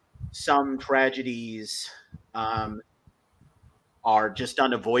that some tragedies are just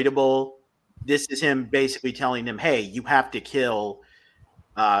unavoidable. This is him basically telling them, hey, you have to kill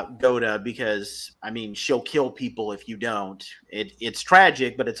Goda because, I mean, she'll kill people if you don't. It's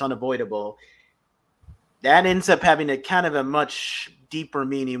tragic, but it's unavoidable. That ends up having a kind of a much deeper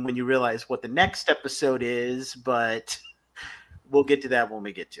meaning when you realize what the next episode is, but we'll get to that when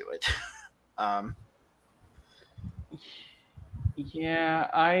we get to it.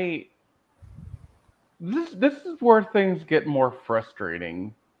 This is where things get more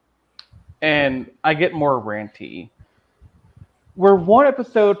frustrating, and I get more ranty. We're one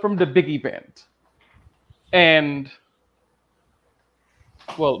episode from the big event, and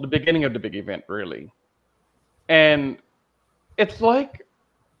the beginning of the big event, really. And it's like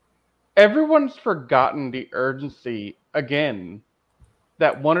everyone's forgotten the urgency again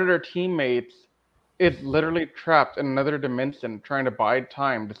that one of their teammates is literally trapped in another dimension trying to buy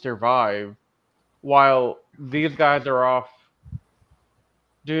time to survive while these guys are off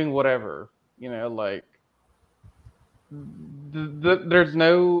doing whatever. There's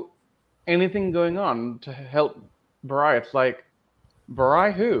no anything going on to help Burai. It's like,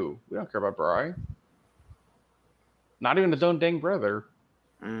 Burai who? We don't care about Burai. Not even his own dang brother.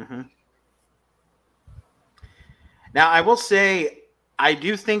 Mm-hmm. Now, I will say, I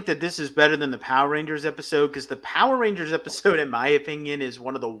do think that this is better than the Power Rangers episode, because the Power Rangers episode, in my opinion, is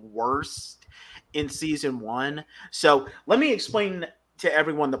one of the worst in season 1. So let me explain to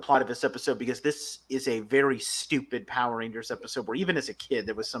everyone the plot of this episode, because this is a very stupid Power Rangers episode where even as a kid,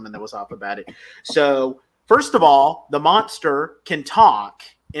 there was something that was off about it. So first of all, the monster can talk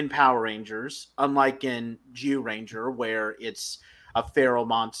in Power Rangers, unlike in Zyuranger, where it's a feral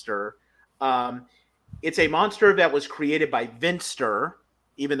monster. It's a monster that was created by Vinster,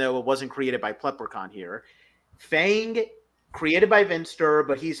 even though it wasn't created by Pleprecon here. Fang, created by Vinster,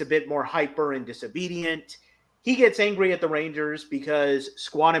 but he's a bit more hyper and disobedient. He gets angry at the Rangers because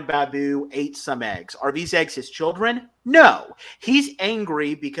Squan and Babu ate some eggs. Are these eggs his children? No. He's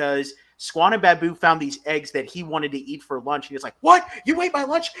angry because Squan and Babu found these eggs that he wanted to eat for lunch. And he's like, what? You ate my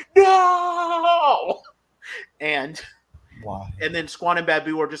lunch? No! And then Squan and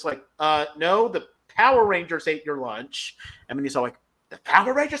Babu are just like, no, the Power Rangers ate your lunch. And then he's all like, the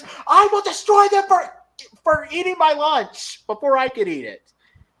Power Rangers? I will destroy them for eating my lunch before I could eat it.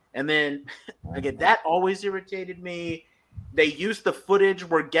 And then, again, that always irritated me. They used the footage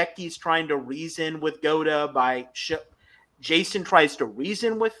where Geki's trying to reason with Goda Jason tries to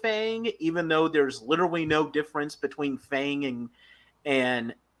reason with Fang, even though there's literally no difference between Fang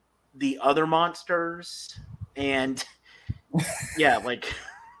and the other monsters. And, yeah, like...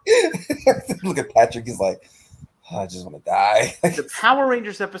 Look at Patrick, he's like, I just want to die. The Power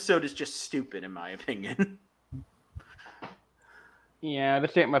Rangers episode is just stupid, in my opinion. Yeah,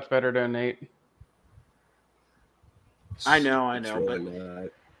 this ain't much better than Nate. I know, Really but not.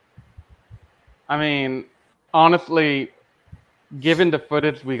 I mean, honestly, given the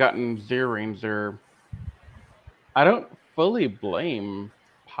footage we got in Zyuranger, I don't fully blame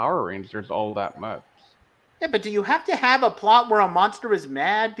Power Rangers all that much. yeah, but do you have to have a plot where a monster is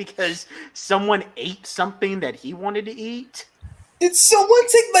mad because someone ate something that he wanted to eat? Did someone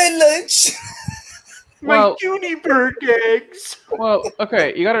take my lunch? My Unibird eggs. Well,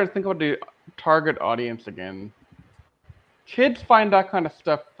 okay, you gotta think about the target audience again. Kids find that kind of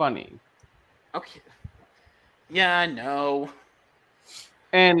stuff funny. Okay. Yeah, I know.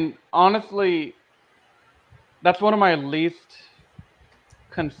 And honestly, that's one of my least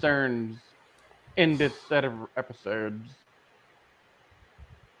concerns in this set of episodes.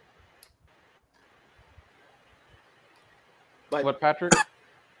 But What, Patrick?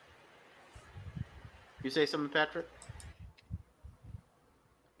 you say something, Patrick?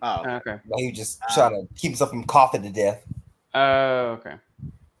 Oh, Okay. He just trying to keep himself from coughing to death. Okay.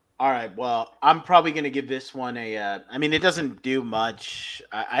 All right. Well, I'm probably going to give this one a. I mean, it doesn't do much.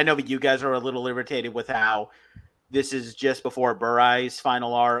 I know that you guys are a little irritated with how this is just before Burai's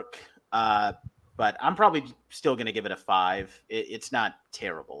final arc, but I'm probably still going to give it a 5. It's not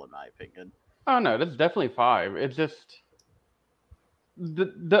terrible in my opinion. Oh no, that's definitely 5. It's just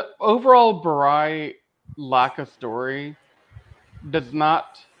the overall Burai lack of story does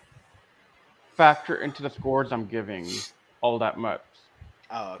not factor into the scores I'm giving all that much.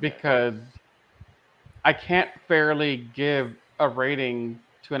 Oh, okay. Because I can't fairly give a rating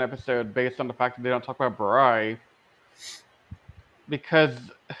to an episode based on the fact that they don't talk about Burai, because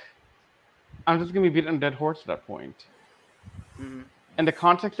I'm just going to be beating a dead horse at that point. Mm-hmm. In the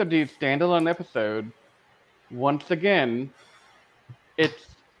context of the standalone episode, once again, it's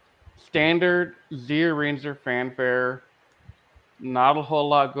standard Zyuranger fanfare, not a whole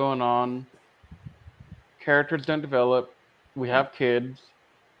lot going on, characters don't develop, we have kids.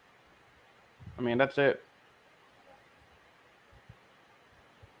 I mean, that's it.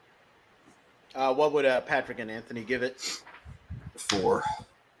 What would Patrick and Anthony give it? 4.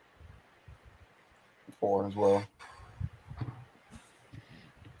 4 as well.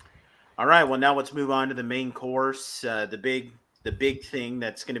 All right. Well, now let's move on to the main course. The big thing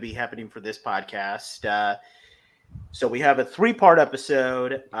that's going to be happening for this podcast. So we have a 3-part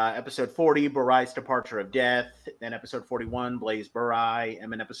episode. Episode 40, Burai's Departure of Death. Then episode 41, Blaze Burai.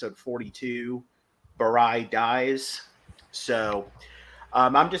 And then episode 42, Burai Dies. So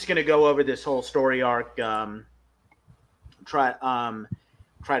I'm just going to go over this whole story arc. Try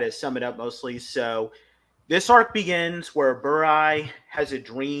to sum it up mostly. So this arc begins where Burai has a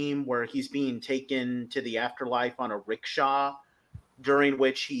dream where he's being taken to the afterlife on a rickshaw, during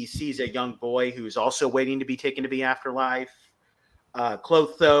which he sees a young boy who's also waiting to be taken to the afterlife.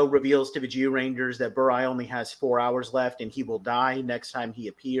 Clotho reveals to the Zyurangers that Burai only has 4 hours left and he will die next time he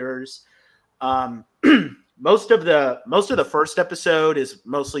appears. Most of the first episode is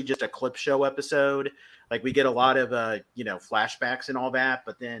mostly just a clip show episode. Like, we get a lot of flashbacks and all that,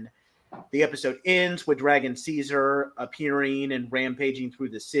 but then the episode ends with Dragon Caesar appearing and rampaging through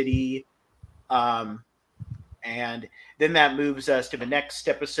the city. And then that moves us to the next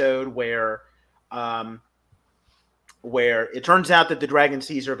episode where it turns out that the Dragon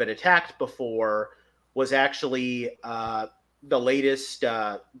Caesar that attacked before was actually the latest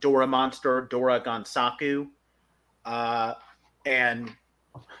Dora monster, Dora Gansaku. And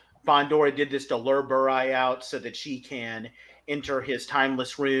Fandora did this to lure Burai out so that she can enter his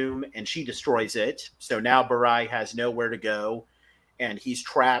timeless room, and she destroys it. So now Burai has nowhere to go, and he's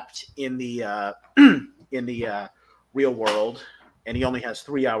trapped in the real world, and he only has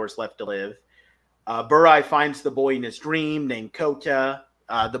 3 hours left to live. Burai finds the boy in his dream named Kota,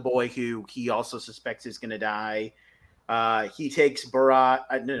 the boy who he also suspects is going to die. He takes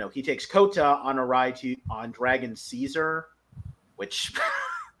he takes Kota on a ride on Dragon Caesar, which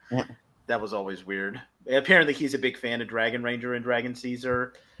that was always weird. Apparently, he's a big fan of Dragon Ranger and Dragon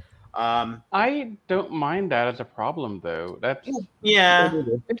Caesar. I don't mind that as a problem, though. Yeah,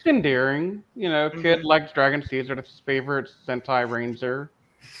 it's endearing. Kid likes Dragon Caesar. That's his favorite Sentai Ranger.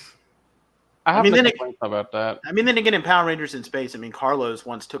 I have no complaints about that. I mean, then again, in Power Rangers in Space, Carlos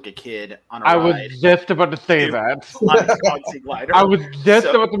once took a kid on a ride. I was just about to say that. On his Galaxy glider. I was just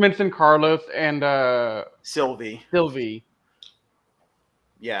about to mention Carlos and Sylvie.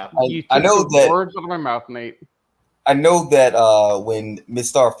 Yeah. I know that words out of my mouth, Nate. I know that when Miss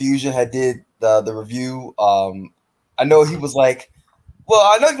Star Fusion had did the review, I know he was like, well,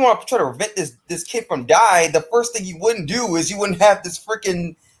 I know you want to try to prevent this kid from dying. The first thing you wouldn't do is you wouldn't have this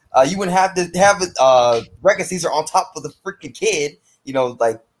freaking you wouldn't have to have it Dragon Caesar on top of the freaking kid,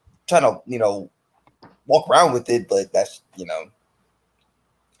 like trying to, walk around with it, but that's,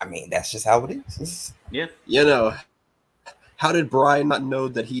 I mean, that's just how it is. Yeah. How did Brian not know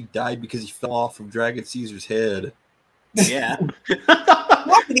that he died because he fell off of Dragon Caesar's head? Yeah.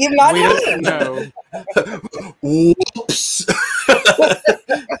 What did he not know? Whoops.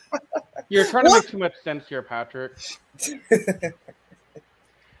 You're trying to make too much sense here, Patrick.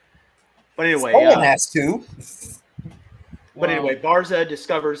 But anyway, someone has to. But anyway, Barza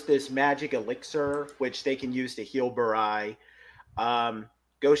discovers this magic elixir, which they can use to heal Burai.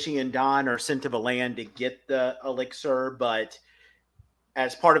 Goshi and Don are sent to the land to get the elixir, but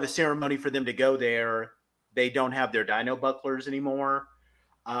as part of a ceremony for them to go there, they don't have their dino bucklers anymore.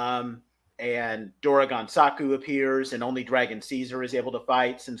 And Dora Gansaku appears, and only Dragon Caesar is able to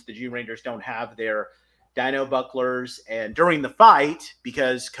fight since the Zyurangers don't have their dino bucklers. And during the fight,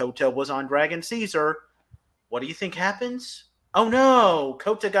 because Kota was on Dragon Caesar, what do you think happens? Oh no,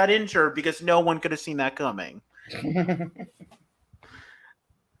 Kota got injured because no one could have seen that coming.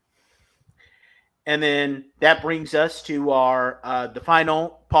 And then that brings us to our the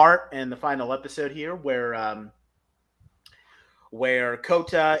final part and the final episode here, where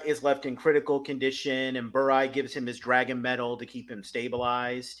Kota is left in critical condition and Burai gives him his dragon medal to keep him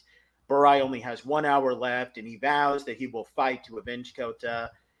stabilized. Burai only has 1 hour left, and he vows that he will fight to avenge Kota.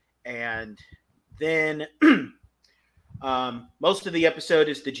 And then most of the episode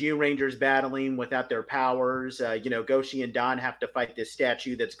is the Zyurangers battling without their powers. Goshi and Don have to fight this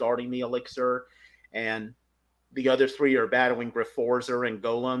statue that's guarding the elixir, and the other three are battling Grifforza and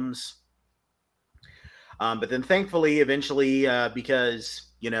golems. But then thankfully, eventually, because,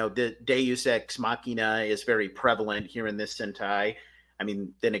 the Deus Ex Machina is very prevalent here in this Sentai. I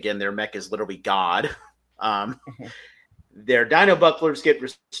mean, then again, their mech is literally God. Their dino bucklers get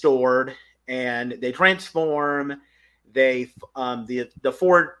restored and they transform. The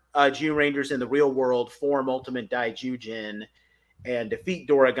four Zyurangers in the real world form Ultimate Daijujin and defeat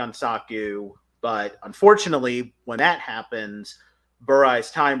Dora Gansaku. But unfortunately, when that happens,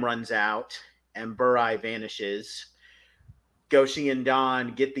 Burai's time runs out and Burai vanishes. Goshi and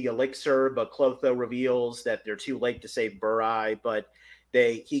Don get the elixir, but Clotho reveals that they're too late to save Burai, but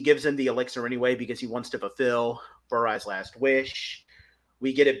he gives him the elixir anyway because he wants to fulfill Burai's last wish.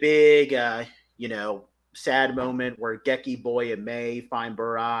 We get a big, sad moment where Geki, Boy, and May find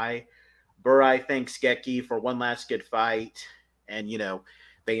Burai. Burai thanks Geki for one last good fight, and,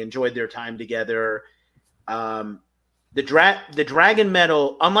 they enjoyed their time together. The dragon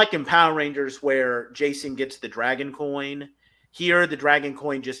medal, unlike in Power Rangers where Jason gets the dragon coin, here the dragon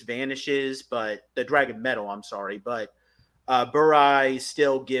coin just vanishes, but the dragon medal, but Burai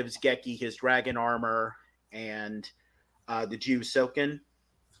still gives Geki his dragon armor and the Jew Soken,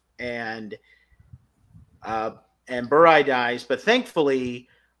 and Burai dies. But thankfully,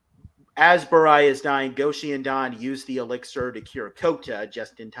 as Burai is dying, Goshi and Don use the elixir to cure Kota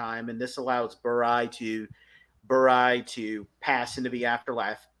just in time, and this allows Burai to pass into the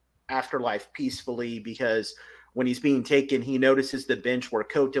afterlife peacefully, because when he's being taken, he notices the bench where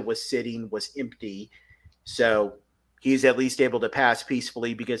Kota was sitting was empty. So he's at least able to pass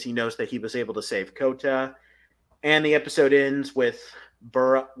peacefully because he knows that he was able to save Kota. And the episode ends with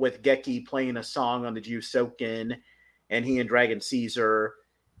Geki playing a song on the Jew Soken, and he and Dragon Caesar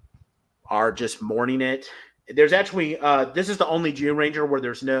are just mourning it. There's actually this is the only Zyuranger where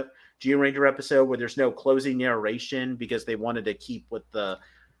there's no Zyuranger episode where there's no closing narration because they wanted to keep with the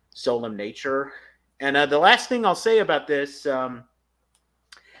solemn nature. And the last thing I'll say about this, I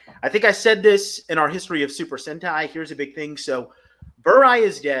think I said this in our history of Super Sentai. Here's a big thing. So Burai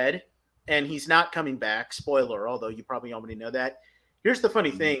is dead, and he's not coming back. Spoiler, although you probably already know that. Here's the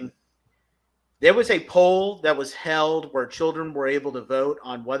funny thing. There was a poll that was held where children were able to vote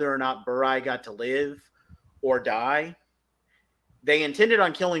on whether or not Burai got to live or die. They intended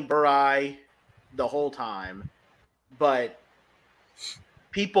on killing Burai the whole time, but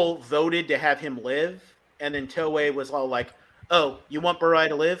people voted to have him live, and then Toei was all like, oh, you want Burai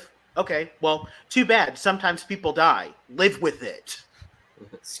to live? Okay, well, too bad. Sometimes people die. Live with it.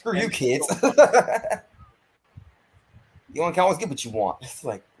 Screw you, kids. You can always get what you want. It's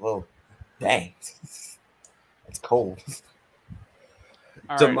like, whoa, dang. It's cold.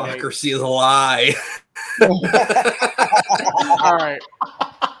 All Democracy is a lie. All right.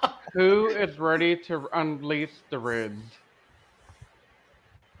 Who is ready to unleash the Riz?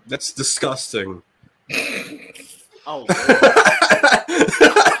 That's disgusting. Oh,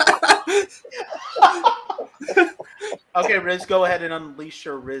 okay, Riz, go ahead and unleash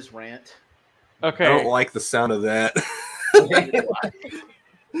your Riz rant. Okay. I don't like the sound of that.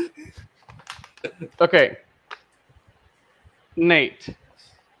 Okay. Nate,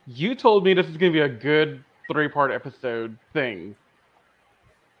 you told me this is going to be a good 3-part episode thing.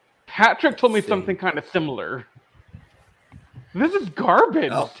 Patrick told me something kind of similar. This is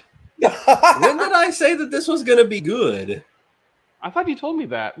garbage. Oh. When did I say that this was going to be good? I thought you told me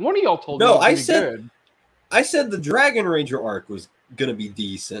that. One of y'all told me No, it was I gonna be said good. I said the Dragon Ranger arc was going to be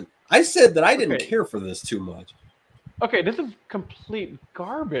decent. I said that I didn't Okay. care for this too much. Okay, this is complete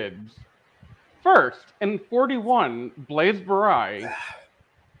garbage. First, in 41, Blaze Burai,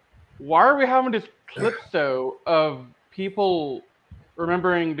 why are we having this clipso of people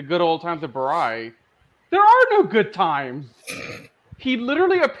remembering the good old times of Burai? There are no good times. He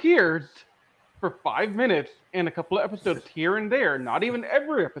literally appears for 5 minutes in a couple of episodes here and there, not even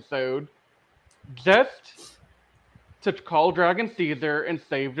every episode, just to call Dragon Caesar and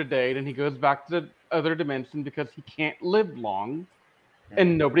save the day. Then he goes back to the other dimension because he can't live long,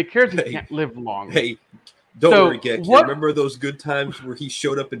 and nobody cares he can't live long. Hey, don't So, worry, Gek. what- Remember those good times where he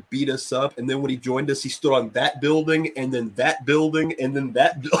showed up and beat us up, and then when he joined us, he stood on that building, and then that building, and then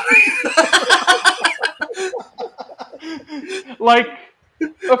that building? Like,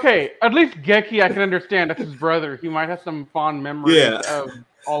 okay, at least Geki I can understand. That's his brother. He might have some fond memories of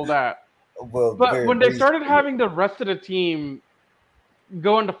all that. Well, But when they brief. started having the rest of the team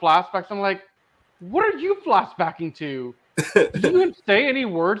go into flashbacks, I'm like, what are you flashbacking to? Did you even say any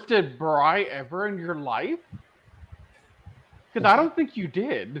words to Bri ever in your life? Because I don't think you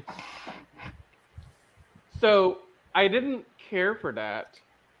did. So I didn't care for that.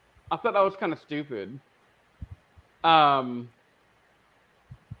 I thought that was kind of stupid.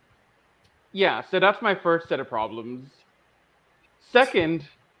 Yeah, so that's my first set of problems. Second,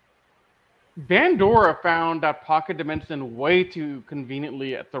 Bandora found that pocket dimension way too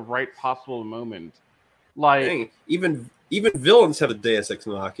conveniently at the right possible moment. Like, Dang, even villains have a Deus Ex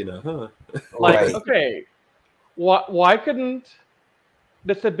Machina, huh? like Right. okay, why couldn't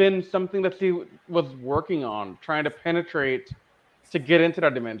this have been something that he was working on, trying to penetrate to get into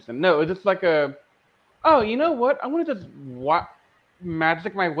that dimension? No, it's just like oh, you know what? I want to just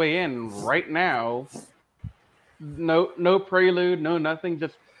magic my way in right now. No prelude, no nothing.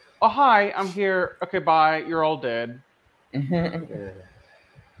 Just, oh hi, I'm here. Okay, bye. You're all dead.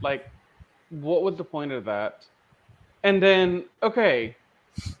 Like, what was the point of that? And then, okay,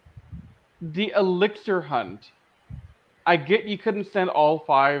 the elixir hunt. I get you couldn't send all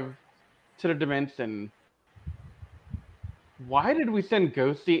 5 to the dimension. Why did we send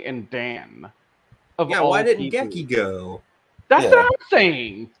Ghosty and Dan? Why didn't people? Geki go? That's what I'm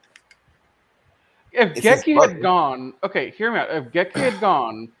saying. If It's his Geki brother. had gone, okay, hear me out. If Geki had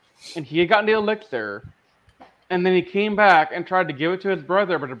gone and he had gotten the elixir, and then he came back and tried to give it to his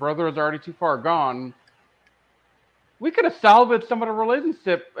brother, but the brother was already too far gone, we could have salvaged some of the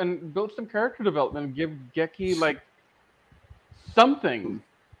relationship and built some character development and give Geki, like, something.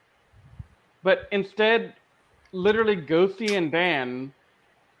 But instead, literally, Ghosty and Dan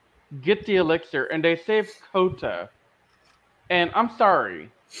get the elixir, and they save Kota. And I'm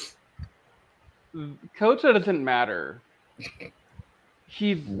sorry. Kota doesn't matter.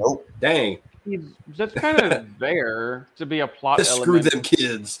 He's Nope. Dang. He's just kind of there to be a plot Just screw element. them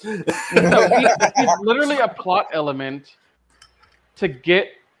kids. No, he's literally a plot element to get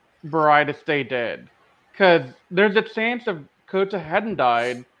Bri to stay dead. Because there's a chance if Kota hadn't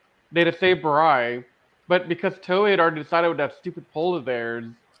died, they'd have saved Bri. But because Toei had already decided with that stupid poll of theirs,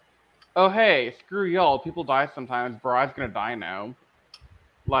 oh hey, screw y'all, people die sometimes, Bri's gonna die now.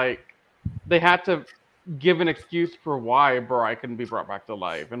 Like, they had to give an excuse for why Bri couldn't be brought back to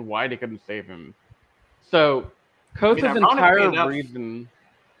life and why they couldn't save him. So Kota's entire reason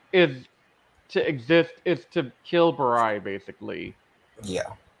is to exist is to kill Bri, basically. Yeah.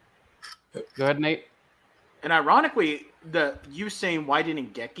 Go ahead, Nate. And ironically, you saying why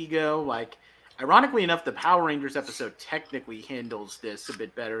didn't Geki go? Like, ironically enough, the Power Rangers episode technically handles this a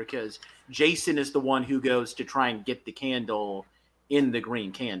bit better because Jason is the one who goes to try and get the candle in the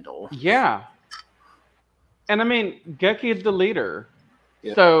green candle. Yeah. And I mean, Geki is the leader.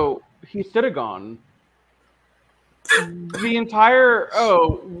 Yeah. So he should have gone. The entire,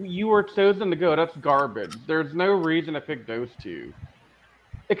 oh, you were chosen to go, that's garbage. There's no reason to pick those two.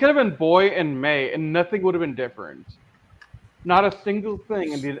 It could have been Boy and May, and nothing would have been different. Not a single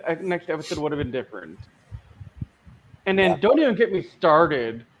thing in the next episode would have been different. And then don't even get me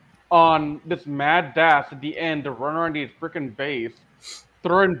started on this mad dash at the end to run around the freaking base,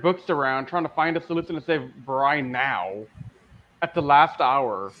 throwing books around, trying to find a solution to save Bri now at the last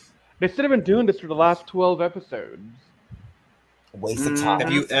hour. They should have been doing this for the last 12 episodes. Waste of time.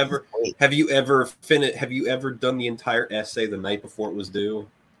 Have you ever done the entire essay the night before it was due?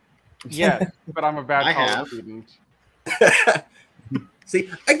 Yes, but I'm a bad college student.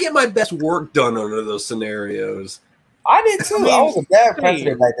 See, I get my best work done under those scenarios. I did too. I was a bad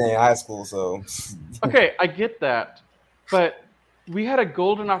president back then in high school, so. Okay, I get that, but we had a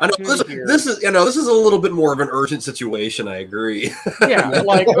golden opportunity here. This is a little bit more of an urgent situation. I agree. Yeah,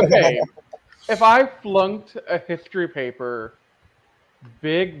 like, okay, if I flunked a history paper,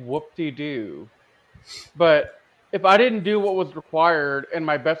 big whoop-de-doo. But if I didn't do what was required and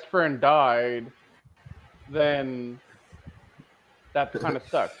my best friend died, then that kind of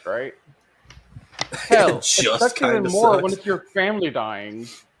sucks, right? Hell, it sucks even more when it's your family dying.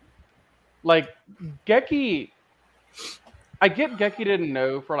 Like, Geki... I get Geki didn't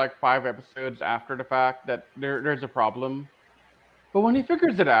know for like 5 episodes after the fact that there's a problem. But when he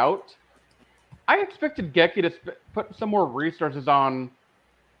figures it out, I expected Geki to put some more resources on,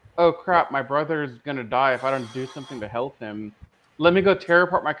 oh crap, my brother's gonna die if I don't do something to help him. Let me go tear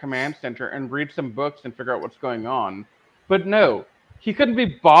apart my command center and read some books and figure out what's going on. But no, he couldn't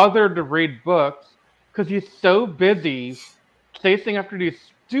be bothered to read books because he's so busy chasing after these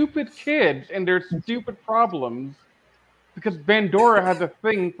stupid kids and their stupid problems because Bandora has a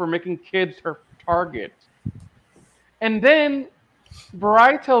thing for making kids her target. And then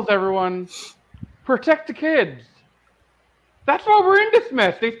Barai tells everyone, protect the kids. That's why we're in this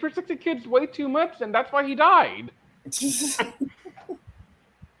mess. They protected kids way too much, and that's why he died.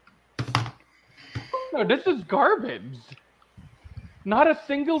 No, this is garbage. Not a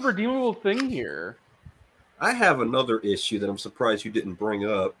single redeemable thing here. I have another issue that I'm surprised you didn't bring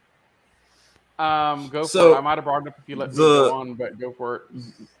up. Go for it. I might have brought it up if you let me go on, but go for it.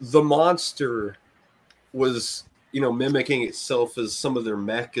 The monster was, mimicking itself as some of their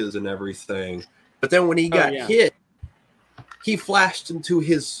mechas and everything. But then when he got hit, he flashed into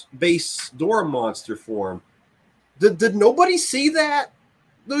his base Dora monster form. Did nobody see that?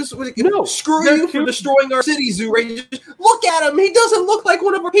 No. Screw you for destroying our city, Zyuranger. Look at him. He doesn't look like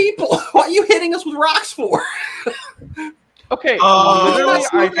one of our people. What are you hitting us with rocks for? Okay. Literally,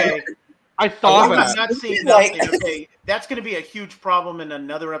 I saw that. I'm not seeing nothing. Okay, that's going to be a huge problem in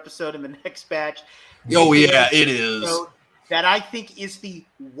another episode in the next batch. Oh, yeah, it is. That I think is the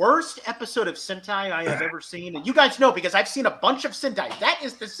worst episode of Sentai I have ever seen. And you guys know because I've seen a bunch of Sentai. That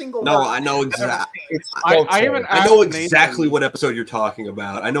is the single worst I know exactly. I know exactly what episode you're talking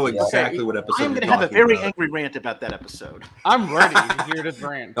about. I know exactly what episode I'm going to have a very angry rant about that episode. I'm ready to hear this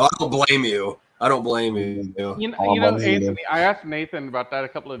rant. No, I don't blame you. Anthony, I asked Nathan about that a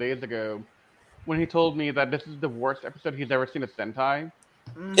couple of days ago when he told me that this is the worst episode he's ever seen of Sentai.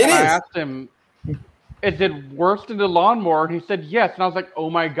 It is. I asked him, is it worse than the lawnmower? And he said yes. And I was like, oh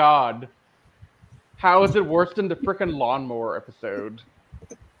my God. How is it worse than the freaking lawnmower episode?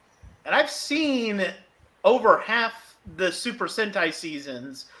 And I've seen over half the Super Sentai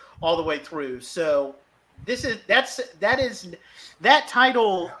seasons all the way through. So that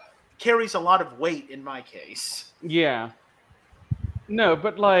title carries a lot of weight in my case. Yeah. No,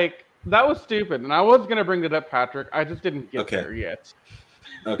 but that was stupid. And I was going to bring it up, Patrick. I just didn't get there yet.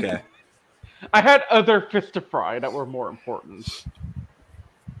 Okay. I had other fish to fry that were more important.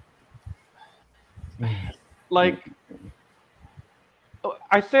 I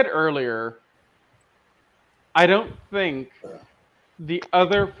said earlier, I don't think the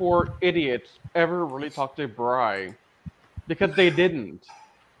other 4 idiots ever really talked to Bry because they didn't.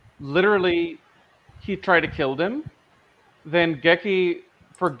 Literally, he tried to kill them. Then Geki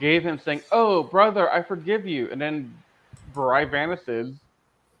forgave him, saying, "Oh, brother, I forgive you." And then Bry vanishes.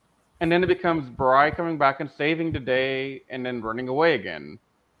 And then it becomes Bry coming back and saving the day and then running away again.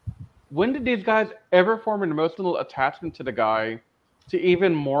 When did these guys ever form an emotional attachment to the guy to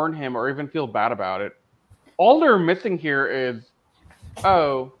even mourn him or even feel bad about it? All they're missing here is,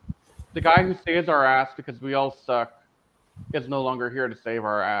 oh, the guy who saves our ass because we all suck is no longer here to save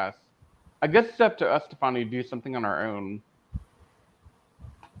our ass. I guess it's up to us to finally do something on our own.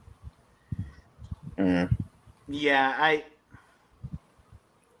 Yeah,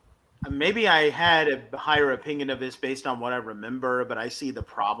 maybe I had a higher opinion of this based on what I remember, but I see the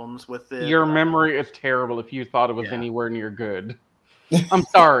problems with it. Your memory is terrible if you thought it was anywhere near good. I'm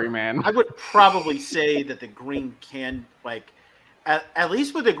sorry, man. I would probably say that the green at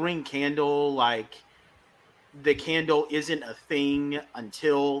least with the green candle, the candle isn't a thing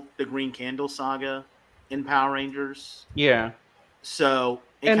until the Green Candle saga in Power Rangers. Yeah. So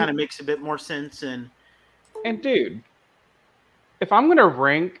it kind of makes a bit more sense. And dude, if I'm going to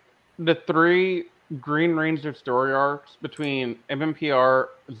rank the 3 Green Ranger story arcs between MMPR,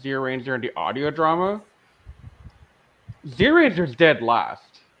 Zyuranger, and the audio drama, Zyuranger's dead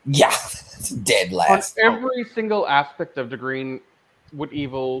last. Yeah, it's dead last. On every single aspect of the Green with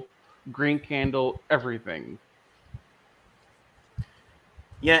Evil, Green Candle, everything.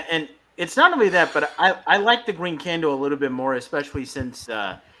 Yeah, and it's not only that, but I like the Green Candle a little bit more, especially since,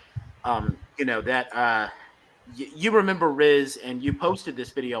 you remember Riz, and you posted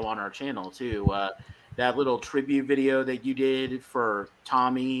this video on our channel too. That little tribute video that you did for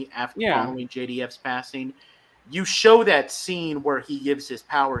Tommy following JDF's passing. You show that scene where he gives his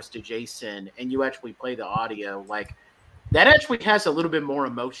powers to Jason, and you actually play the audio. That actually has a little bit more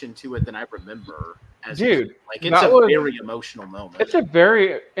emotion to it than I remember. Dude, it's a very emotional moment. It's a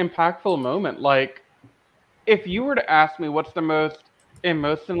very impactful moment. If you were to ask me what's the most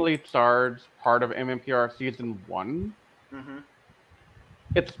emotionally charged part of MMPR season 1,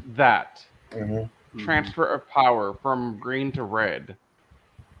 it's that transfer of power from green to red.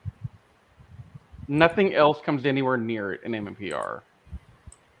 Nothing else comes anywhere near it in MMPR.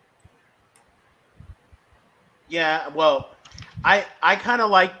 Yeah, well, I kind of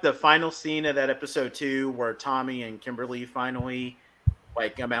like the final scene of that episode 2 where Tommy and Kimberly finally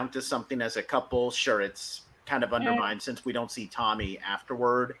amount to something as a couple. Sure, it's kind of undermined since we don't see Tommy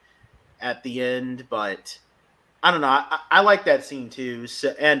afterward at the end, but I don't know. I like that scene too.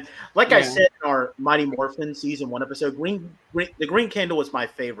 So, and like I said in our Mighty Morphin season 1 episode, the Green Candle was my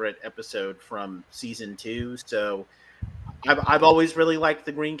favorite episode from season 2. So I've always really liked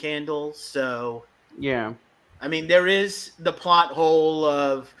the Green Candle. So Yeah. I mean, there is the plot hole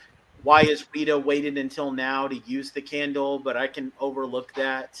of why is Rita waited until now to use the candle, but I can overlook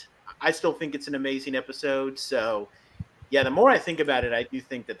that. I still think it's an amazing episode. So yeah, the more I think about it, I do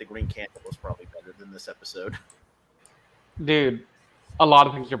think that the Green Candle was probably better than this episode. Dude, a lot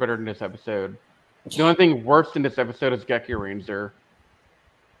of things are better than this episode. The only thing worse than this episode is Kyoryu.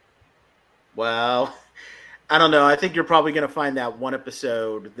 Well, I don't know. I think you're probably going to find that one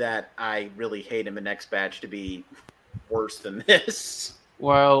episode that I really hate in the next batch to be worse than this.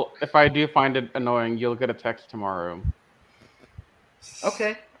 Well, if I do find it annoying, you'll get a text tomorrow.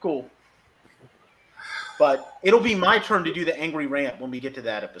 Okay, cool. But it'll be my turn to do the angry rant when we get to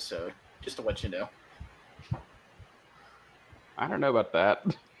that episode, just to let you know. I don't know about that.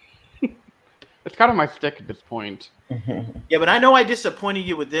 It's kind of my stick at this point. Yeah, but I know I disappointed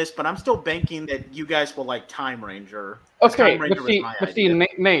you with this, but I'm still banking that you guys will like Time Ranger. Okay, Time Ranger but see,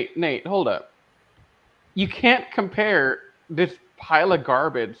 Nate, hold up. You can't compare this pile of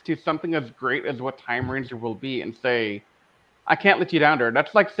garbage to something as great as what Time Ranger will be and say, I can't let you down there.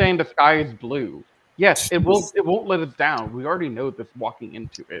 That's like saying the sky is blue. Yes, it won't let us down. We already know this walking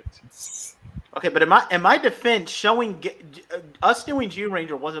into it. Okay, but in my defense, showing us doing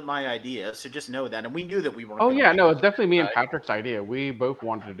Zyuranger wasn't my idea, so just know that. And we knew that we weren't. Oh yeah, no, it's definitely me and Patrick's idea. We both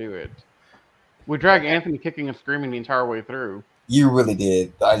wanted to do it. We dragged Anthony kicking and screaming the entire way through. You really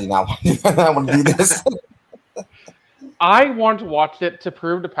did. I did not want to do this. I wanted to watch it to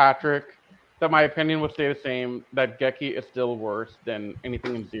prove to Patrick that my opinion would stay the same, that Geki is still worse than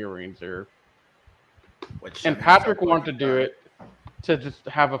anything in Zyuranger. And Patrick wanted to do it to just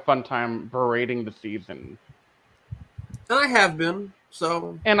have a fun time berating the season. And I have been,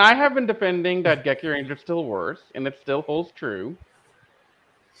 so... And I have been defending that Zyuranger is still worse, and it still holds true.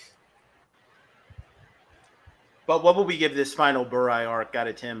 But what will we give this final Burai arc out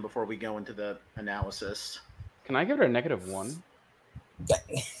of 10 before we go into the analysis? Can I give it a -1?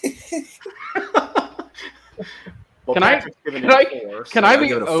 Well, can I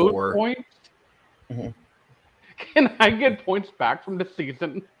be owed points? Mm-hmm. Can I get points back from the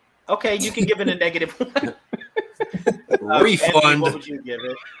season? Okay, you can give it a -1. Refund. Anthony, what would you give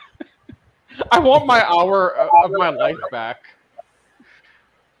it? I want my hour of my life back.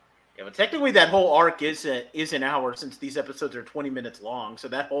 Yeah, but technically that whole arc is an hour since these episodes are 20 minutes long, so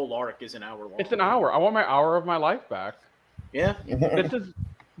that whole arc is an hour long. It's an hour. I want my hour of my life back. Yeah.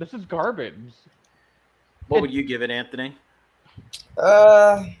 This is garbage. What would you give it, Anthony?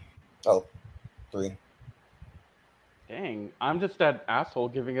 3. Dang, I'm just that asshole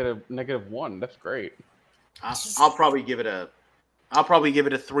giving it a -1. That's great. I'll probably give it a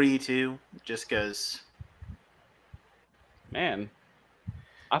 3 too, just because. Man,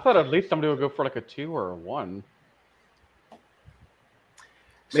 I thought at least somebody would go for like a 2 or a 1.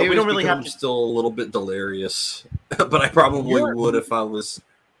 So maybe we don't really have I'm to. Still a little bit delirious, but I probably would if I was.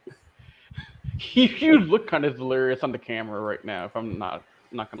 You look kind of delirious on the camera right now. If I'm not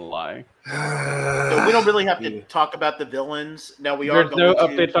gonna lie. So we don't really have to talk about the villains. Now we are. There's no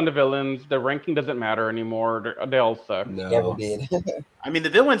updates on the villains. The ranking doesn't matter anymore. They all suck. No. Never did. I mean, the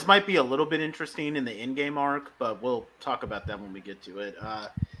villains might be a little bit interesting in the in-game arc, but we'll talk about that when we get to it.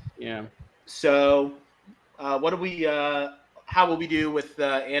 Yeah. So, what do we? How will we do with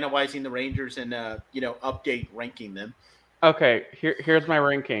analyzing the Rangers and update ranking them? Okay. Here's my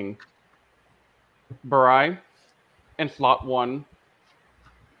ranking. Burai in slot 1.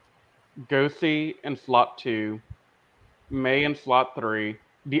 Gosi in slot 2. May in slot 3.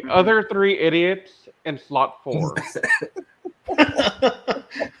 The other 3 idiots in slot 4.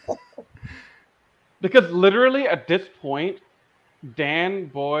 Because literally at this point, Dan,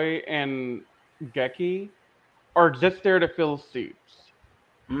 Boy, and Geki are just there to fill seats.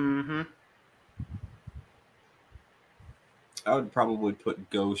 Mm-hmm. I would probably put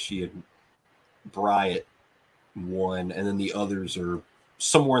Goshi and Bryant 1, and then the others are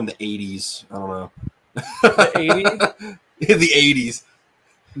somewhere in the 80s. I don't know. The 80s? In the 80s.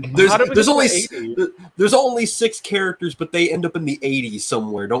 There's only 6 characters, but they end up in the 80s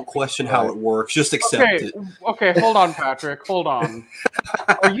somewhere. Don't question how it works. Just accept it. Okay, hold on, Patrick. Hold on.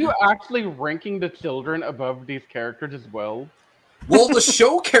 Are you actually ranking the children above these characters as well? Well, the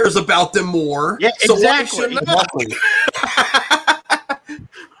show cares about them more. Yeah, so exactly. Why should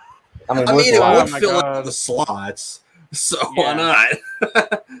I mean, it would fill up the slots. So why not?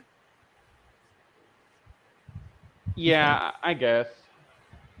 Yeah, I guess.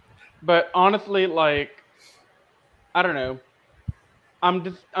 But honestly, like, I don't know. I'm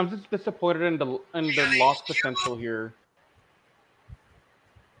just disappointed in the lost potential here.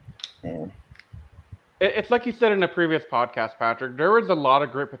 Yeah. It's like you said in a previous podcast, Patrick. There was a lot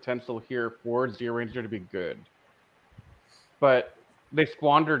of great potential here for Zyuranger to be good, but they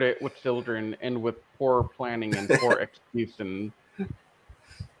squandered it with children and with poor planning and poor execution.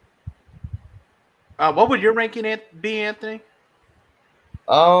 What would your ranking be, Anthony?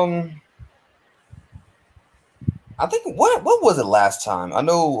 I think what was it last time? I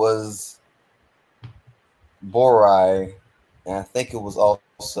know it was Borai, and I think it was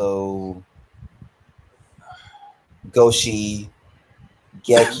also Goshi,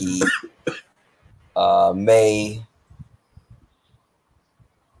 Geki, May,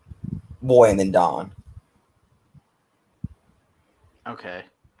 Boy, and then Dawn. Okay.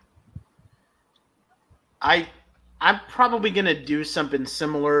 I'm probably gonna do something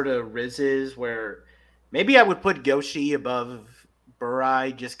similar to Riz's, where maybe I would put Goshi above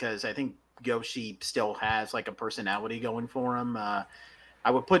Burai just because I think Goshi still has like a personality going for him. I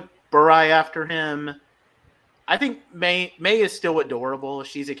would put Burai after him. I think May is still adorable.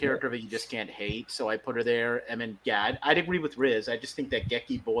 She's a character that you just can't hate, so I put her there. And then yeah, I'd agree with Riz. I just think that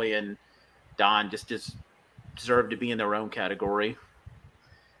Geki, Boy, and Don just deserve to be in their own category.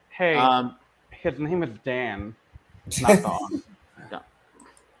 Hey, his name is Dan, not Don. No.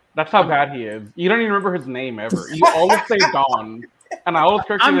 That's how bad he is. You don't even remember his name ever. You always say Don, and I always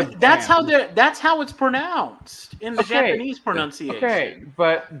correct him as Dan. That's how it's pronounced in the Japanese pronunciation. Okay,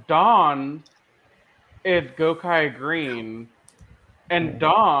 but Don is Gokai Green, and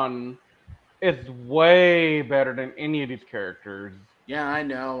Don is way better than any of these characters. Yeah, I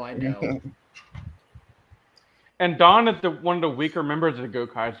know. And Don is one of the weaker members of the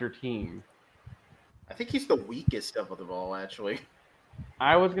Gokaiser team. I think he's the weakest of them all, actually.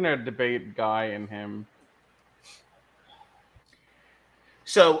 I was going to debate Guy and him.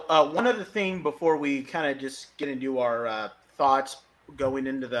 So, one other thing before we kind of just get into our thoughts going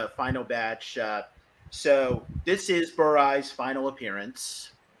into the final batch. So, this is Burai's final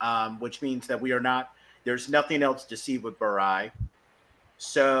appearance, which means that there's nothing else to see with Burai.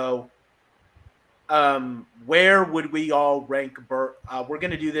 So, where would we all rank we're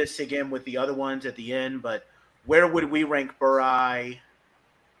going to do this again with the other ones at the end, but where would we rank Burai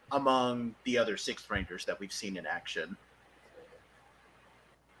among the other Sixth Rangers that we've seen in action?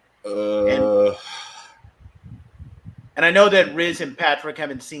 And I know that Riz and Patrick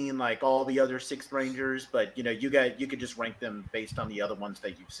haven't seen like all the other Sixth Rangers, but you could just rank them based on the other ones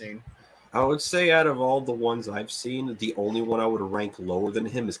that you've seen. I would say out of all the ones I've seen, the only one I would rank lower than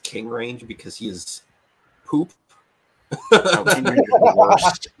him is King Range because he is poop. King Range is the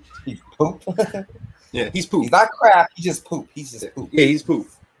worst. He's poop. Yeah, he's poop. He's not crap. He's just poop. He's just poop. Yeah, he's poop.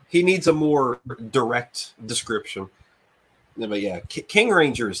 He needs a more direct description. But yeah, King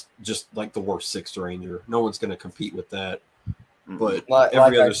Ranger is just like the worst Sixth Ranger. No one's going to compete with that. But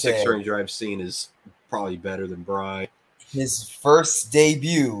every other Sixth Ranger I've seen is probably better than Bry. His first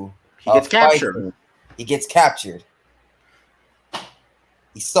debut, he gets captured. He gets captured.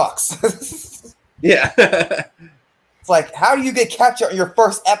 He sucks. Yeah. It's like, how do you get captured in your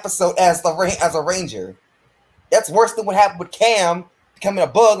first episode as a Ranger? That's worse than what happened with Cam becoming a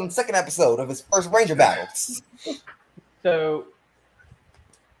bug in the second episode of his first Ranger battle. So,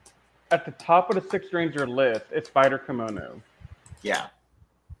 at the top of the Sixth Ranger list, it's Spider Kimono. Yeah.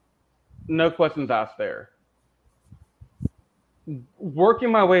 No questions asked there.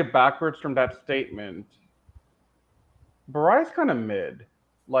 Working my way backwards from that statement, Burai's kind of mid.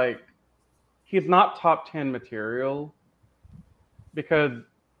 Like, he's not top 10 material because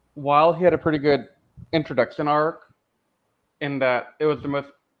while he had a pretty good introduction arc in that it was the most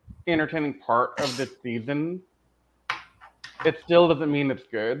entertaining part of this season, it still doesn't mean it's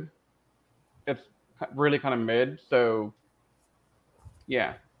good. It's really kind of mid. So,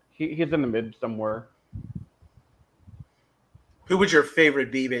 yeah, he's in the mid somewhere. Who would your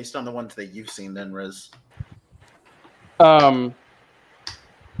favorite be based on the ones that you've seen then, Riz?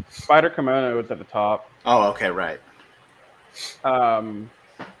 Spider Kimono is at the top. Oh, okay, right. I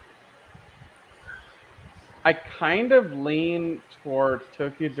kind of lean towards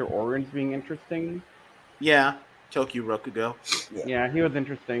Tokyo's or Orange being interesting. Yeah, Tokyo Rokugo. Yeah, he was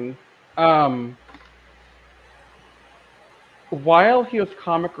interesting. While he was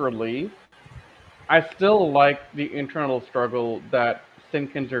comic relief, I still like the internal struggle that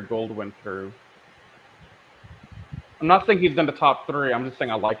Sinkinger Gold went through. I'm not saying he's in the top 3. I'm just saying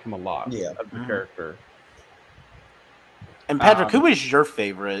I like him a lot as a character. And Patrick, who is your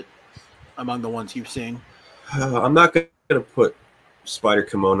favorite among the ones you've seen? I'm not going to put Spider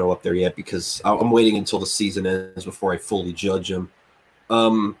Kimono up there yet because I'm waiting until the season ends before I fully judge him.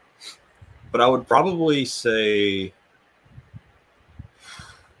 But I would probably say,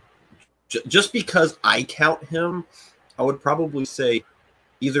 just because I count him, I would probably say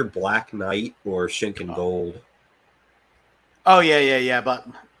either Black Knight or Shinken Gold. Oh, yeah. But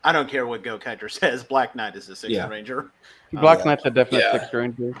I don't care what Go Catcher says. Black Knight is a Sixth Ranger. Black Knight's a definite Sixth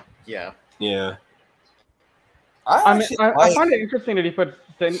Ranger. Yeah. Yeah. I find it interesting that he put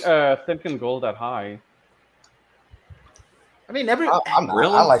Shinken Gold that high. I mean, really?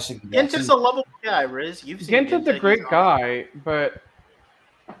 I like Shinken Gold. Genta's a lovable guy, Riz. Genta's a great guy, but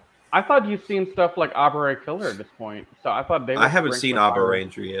I thought you've seen stuff like Abare Killer at this point. So I thought I haven't seen Abba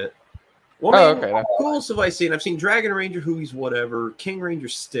Ranger yet. Well, okay. Who else have I seen? I've seen Dragon Ranger, who he's whatever. King Ranger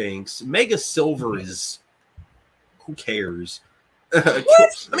stinks. Mega Silver is... Who cares? I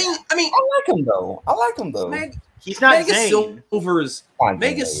like him though. He's not Mega Zane.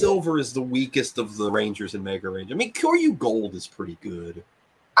 Silver is the weakest of the Rangers in Mega Ranger. I mean, Kyoryu Gold is pretty good.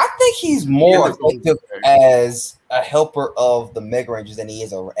 I think he's more effective as a helper of the Mega Rangers than he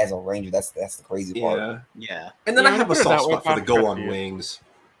is as a Ranger. That's the crazy part. Yeah. And then I have a soft spot for the Go on Wings.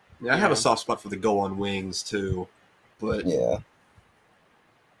 Yeah, I have a soft spot for the Go on Wings too. But yeah.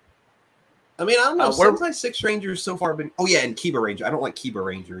 I mean, I don't know. Sentai Six Rangers so far have been. Oh yeah, and Kiba Ranger. I don't like Kiba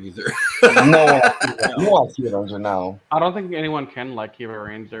Ranger either. No one likes Kiba Ranger now. I don't think anyone can like Kiba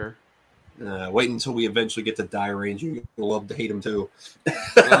Ranger. Wait until we eventually get to Die Ranger. You'll love to hate him too.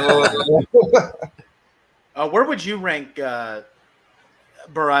 Where would you rank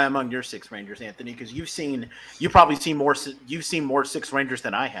Burai among your Six Rangers, Anthony? Because you've probably seen more. You've seen more Six Rangers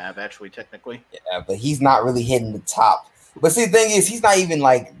than I have, actually, technically. Yeah, but he's not really hitting the top. But see, the thing is, he's not even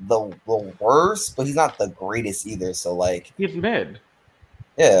like the worst, but he's not the greatest either. So like, he's mid.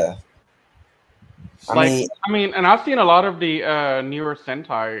 Yeah. I mean, and I've seen a lot of the newer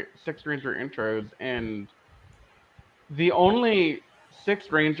Sentai Six Ranger intros, and the only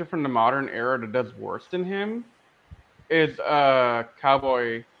Six Ranger from the modern era that does worse than him is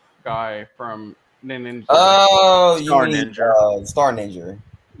cowboy guy from Ninja. Oh, Star Ninja. Star Ninja.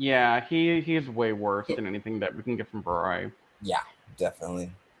 Yeah, he's way worse than anything that we can get from Burai. Yeah,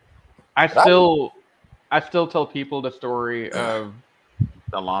 definitely. I still tell people the story of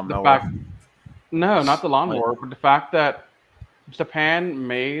the lawnmower. No, not the lawnmower, but the fact that Japan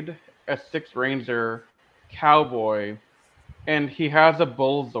made a Six Ranger cowboy, and he has a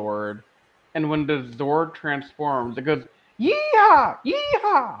bull Zord, and when the Zord transforms, it goes yeehaw,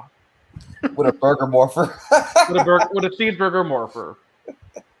 yeehaw, with a burger morpher, with a cheeseburger morpher.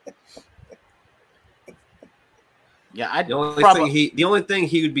 Yeah, the only thing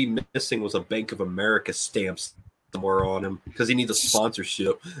he would be missing was a Bank of America stamp somewhere on him because he needs a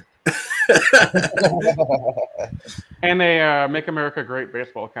sponsorship. And a Make America Great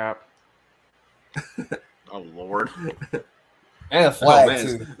baseball cap. Oh Lord! And a flag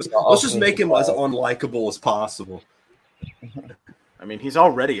too. Let's just make him as unlikable as possible. I mean, he's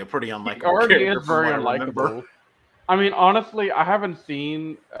already a pretty unlikable. He already character is very unlikable. I mean, honestly, I haven't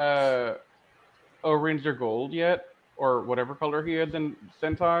seen O-Ranger Gold yet, or whatever color he is in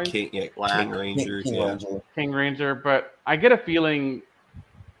Sentai. King Ranger. But I get a feeling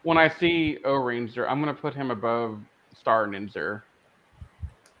when I see O-Ranger, I'm going to put him above Star Ninja.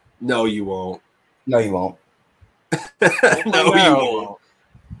 No, you won't. No, you won't. No, you won't.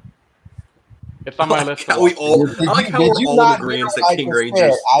 It's on my list. I like how we're all in agreement that King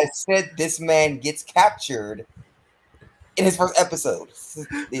Ranger. I said this man gets captured in his first episode.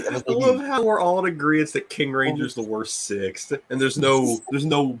 I love how we're all in agreement that King Ranger's the worst sixth, and there's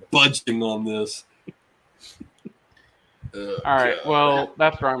no budging on this. All right, well,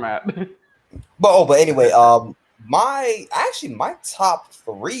 that's where I'm at. But anyway, my top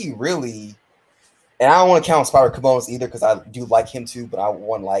three really, and I don't want to count Spider Kimonos either because I do like him too, but I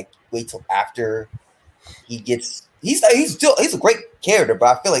want to wait till after he gets. He's a great character,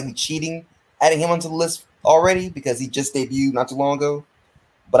 but I feel like we're cheating adding him onto the list already because he just debuted not too long ago.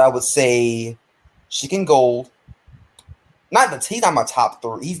 But I would say Chicken Gold. He's not my top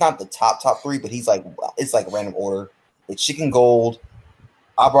three. He's not the top three, but he's it's like a random order. It's Chicken Gold,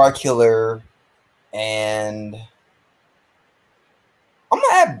 Abra Killer, and I'm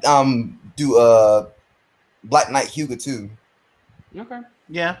gonna do Black Knight Hyuga too. Okay.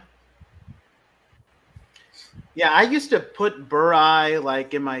 Yeah. Yeah, I used to put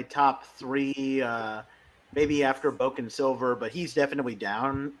Burai in my top three, maybe after Boken Silver, but he's definitely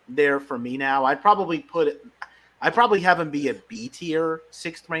down there for me now. I'd probably have him be a B tier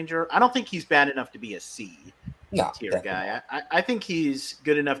Sixth Ranger. I don't think he's bad enough to be a C tier guy. I think he's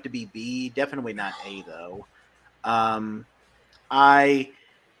good enough to be B. Definitely not A though. I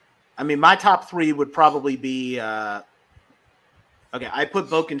mean, my top 3 would probably be okay. I put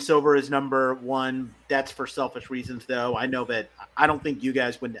Boken Silver as number 1. That's for selfish reasons, though. I know that I don't think you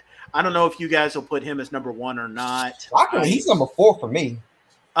guys would. I don't know if you guys will put him as number 1 or not. He's number 4 for me.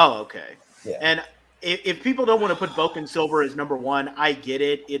 Oh, okay. Yeah. And if people don't want to put Boken Silver as number 1, I get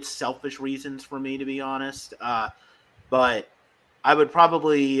it. It's selfish reasons for me, to be honest. But I would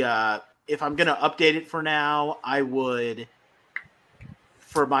probably, if I'm going to update it for now, I would.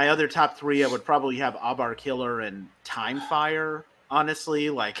 For my other top 3, I would probably have Abar Killer and Time Fire. Honestly,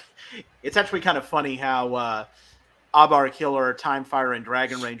 like, it's actually kind of funny how Abar Killer, Time Fire, and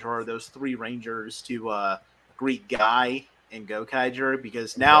Dragon Ranger are those 3 rangers to greet Guy and Gokaiger,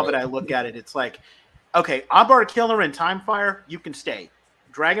 because now that I look at it, it's like, okay, Abar Killer and Time Fire, you can stay.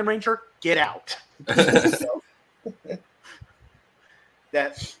 Dragon Ranger, get out. So,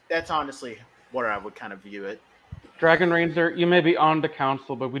 that's honestly where I would kind of view it. Dragon Ranger, you may be on the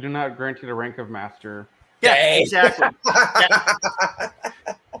council, but we do not grant you the rank of master. Yeah, exactly. Yeah.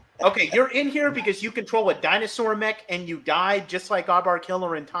 Okay, you're in here because you control a dinosaur mech and you died just like Abar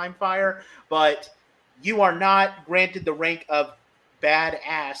Killer and Time Fire, but you are not granted the rank of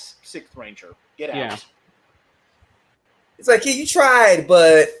badass 6th Ranger. Get out. Yeah. It's like, yeah, you tried,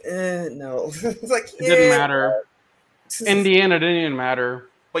 but no. It's like, It didn't matter. In the end, it didn't even matter.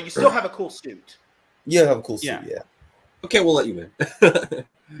 But you still have a cool suit. You have a cool suit, yeah. Okay, we'll let you in.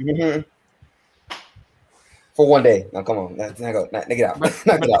 Mm-hmm. For one day. Now, come on. Knock it out. Knock it out.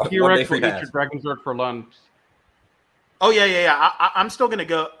 T-Rex will eat your Dragon Sword for lunch. Oh, yeah. I'm still going to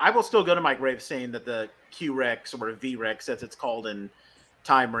go. I will still go to my grave saying that the Q-Rex, or V-Rex, as it's called in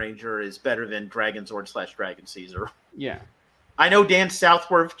Time Ranger, is better than Dragon Zord / Dragon Caesar. Yeah. I know Dan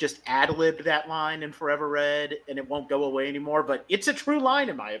Southworth just ad-libbed that line in Forever Red, and it won't go away anymore, but it's a true line,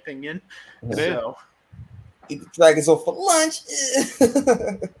 in my opinion. So, eat the Dragon Zord for lunch.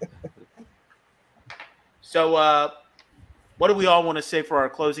 So, what do we all want to say for our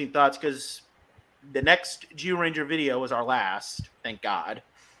closing thoughts? Because the next Zyuranger video is our last, thank God.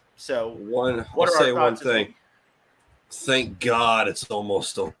 So, I'll say one thing. Thank God it's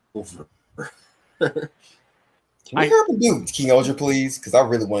almost over. Can we help do King Ultra, please? Because I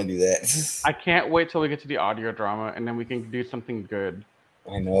really want to do that. I can't wait till we get to the audio drama, and then we can do something good.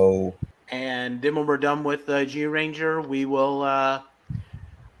 I know. And then when we're done with Zyuranger, we will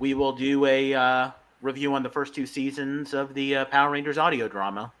do a review on the first 2 seasons of the Power Rangers audio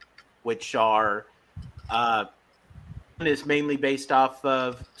drama, which are is mainly based off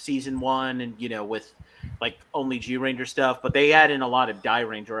of season 1, and with like only Zyuranger stuff, but they add in a lot of Die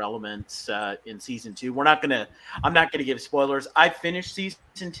Ranger elements in season 2. I'm not gonna give spoilers. I finished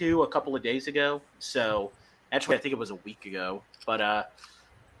season 2 a couple of days ago, so actually I think it was a week ago, but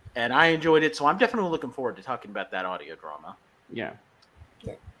and I enjoyed it, so I'm definitely looking forward to talking about that audio drama. Yeah.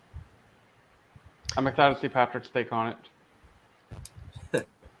 I'm excited to see Patrick's take on it.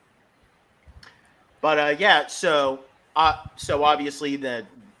 But yeah, so obviously the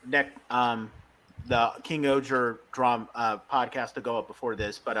next the King Oger drama podcast to go up before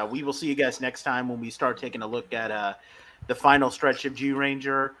this, but we will see you guys next time when we start taking a look at the final stretch of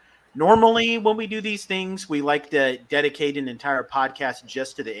Zyuranger. Normally, when we do these things, we like to dedicate an entire podcast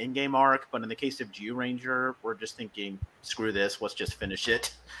just to the in-game arc, but in the case of Zyuranger, we're just thinking, screw this, let's just finish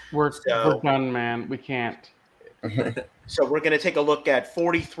it. We're done, man. We can't. So we're going to take a look at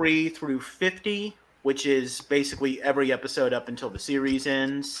 43 through 50, which is basically every episode up until the series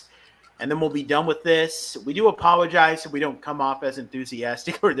ends. And then we'll be done with this. We do apologize if we don't come off as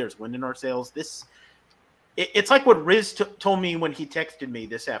enthusiastic or there's wind in our sails. It's like what Riz told me when he texted me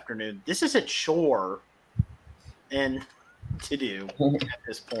this afternoon. This is a chore and to do at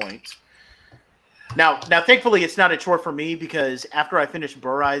this point. Now, thankfully, it's not a chore for me because after I finished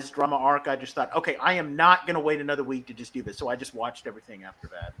Burai's drama arc, I just thought, okay, I am not going to wait another week to just do this. So I just watched everything after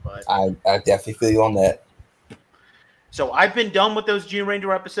that. But I definitely feel you on that. So I've been done with those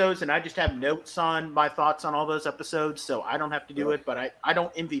Zyuranger episodes, and I just have notes on my thoughts on all those episodes, so I don't have to do it, but I don't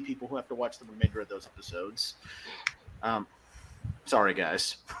envy people who have to watch the remainder of those episodes. Sorry,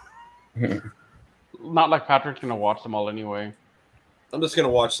 guys. Not like Patrick's going to watch them all anyway. I'm just going to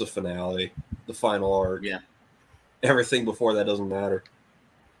watch the finale, the final arc. Yeah. Everything before that doesn't matter.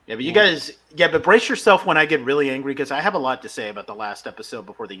 Yeah, but you guys, but brace yourself when I get really angry because I have a lot to say about the last episode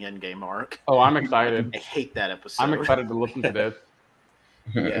before the endgame arc. Oh, I'm excited. I hate that episode. I'm excited to listen to this.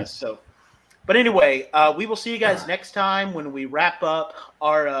 Yeah, so. But anyway, we will see you guys next time when we wrap up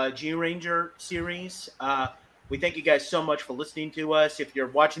our Zyuranger series. We thank you guys so much for listening to us. If you're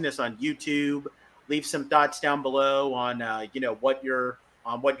watching this on YouTube, leave some thoughts down below on what your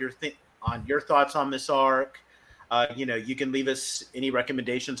thoughts on this arc. You can leave us any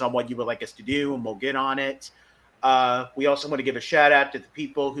recommendations on what you would like us to do, and we'll get on it. We also want to give a shout out to the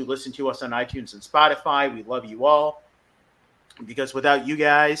people who listen to us on iTunes and Spotify. We love you all, because without you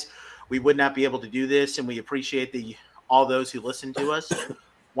guys, we would not be able to do this, and we appreciate all those who listen to us.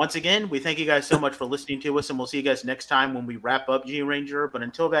 Once again, we thank you guys so much for listening to us, and we'll see you guys next time when we wrap up Zyuranger. But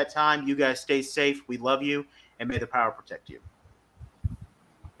until that time, you guys stay safe. We love you, and may the power protect you.